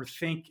concerned or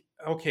think,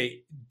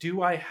 okay,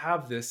 do I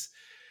have this?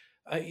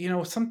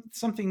 Some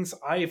things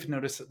I've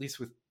noticed, at least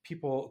with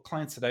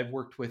clients that I've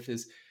worked with,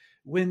 is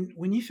when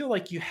you feel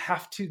like you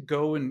have to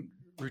go and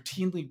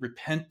routinely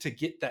repent to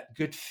get that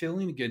good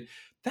feeling again,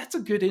 that's a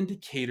good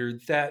indicator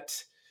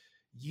that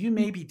you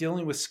may be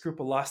dealing with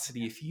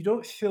scrupulosity. If you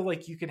don't feel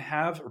like you can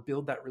have or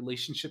build that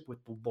relationship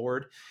with the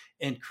Lord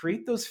and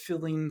create those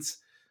feelings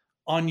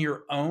on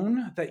your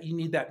own, that you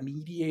need that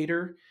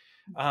mediator,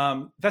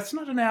 that's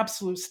not an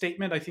absolute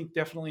statement. I think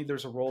definitely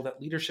there's a role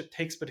that leadership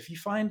takes. But if you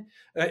find,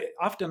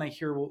 often I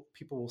hear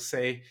people will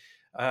say,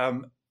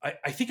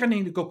 I think I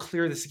need to go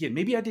clear this again.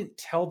 Maybe I didn't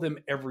tell them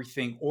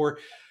everything, or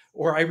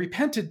I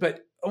repented,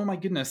 but oh my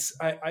goodness,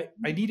 I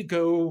need to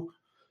go.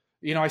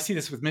 I see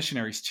this with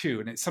missionaries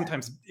too, and it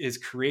sometimes is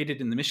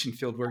created in the mission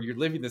field where you're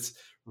living this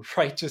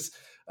righteous.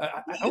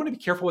 I want to be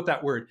careful with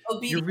that word.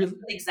 Obedience,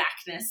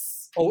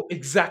 exactness. Oh,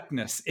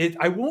 exactness.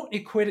 I won't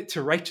equate it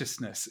to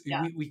righteousness.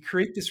 Yeah. We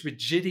create this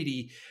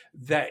rigidity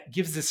that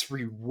gives this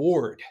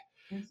reward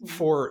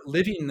for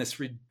living this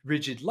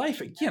rigid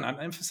life. Again, I'm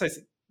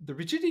emphasizing the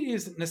rigidity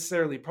isn't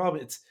necessarily a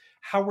problem. It's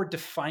how we're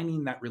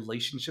defining that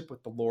relationship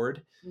with the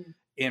Lord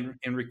and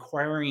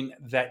requiring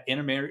that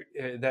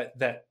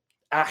that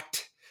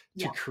act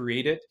to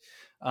create it.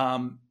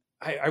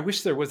 I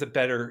wish there was a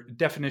better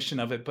definition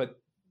of it, but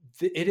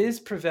it is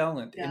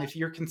prevalent. And if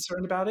you're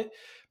concerned about it,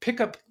 pick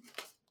up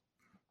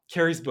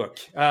Carrie's book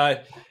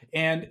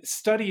and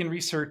study and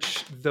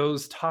research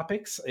those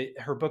topics.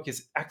 Her book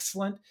is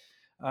excellent.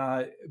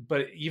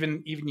 But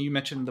even you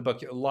mentioned in the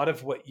book, a lot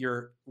of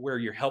where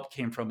your help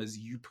came from is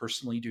you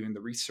personally doing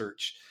the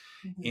research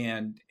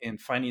and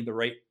finding the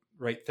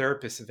right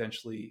therapist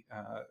eventually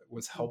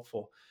was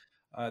helpful.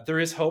 There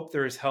is hope,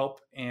 there is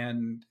help,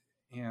 and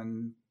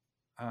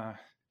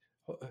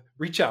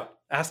reach out,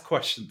 ask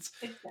questions.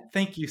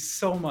 Thank you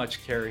so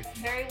much, Carrie.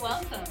 Very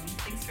welcome.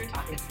 Thanks for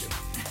talking to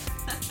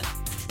me.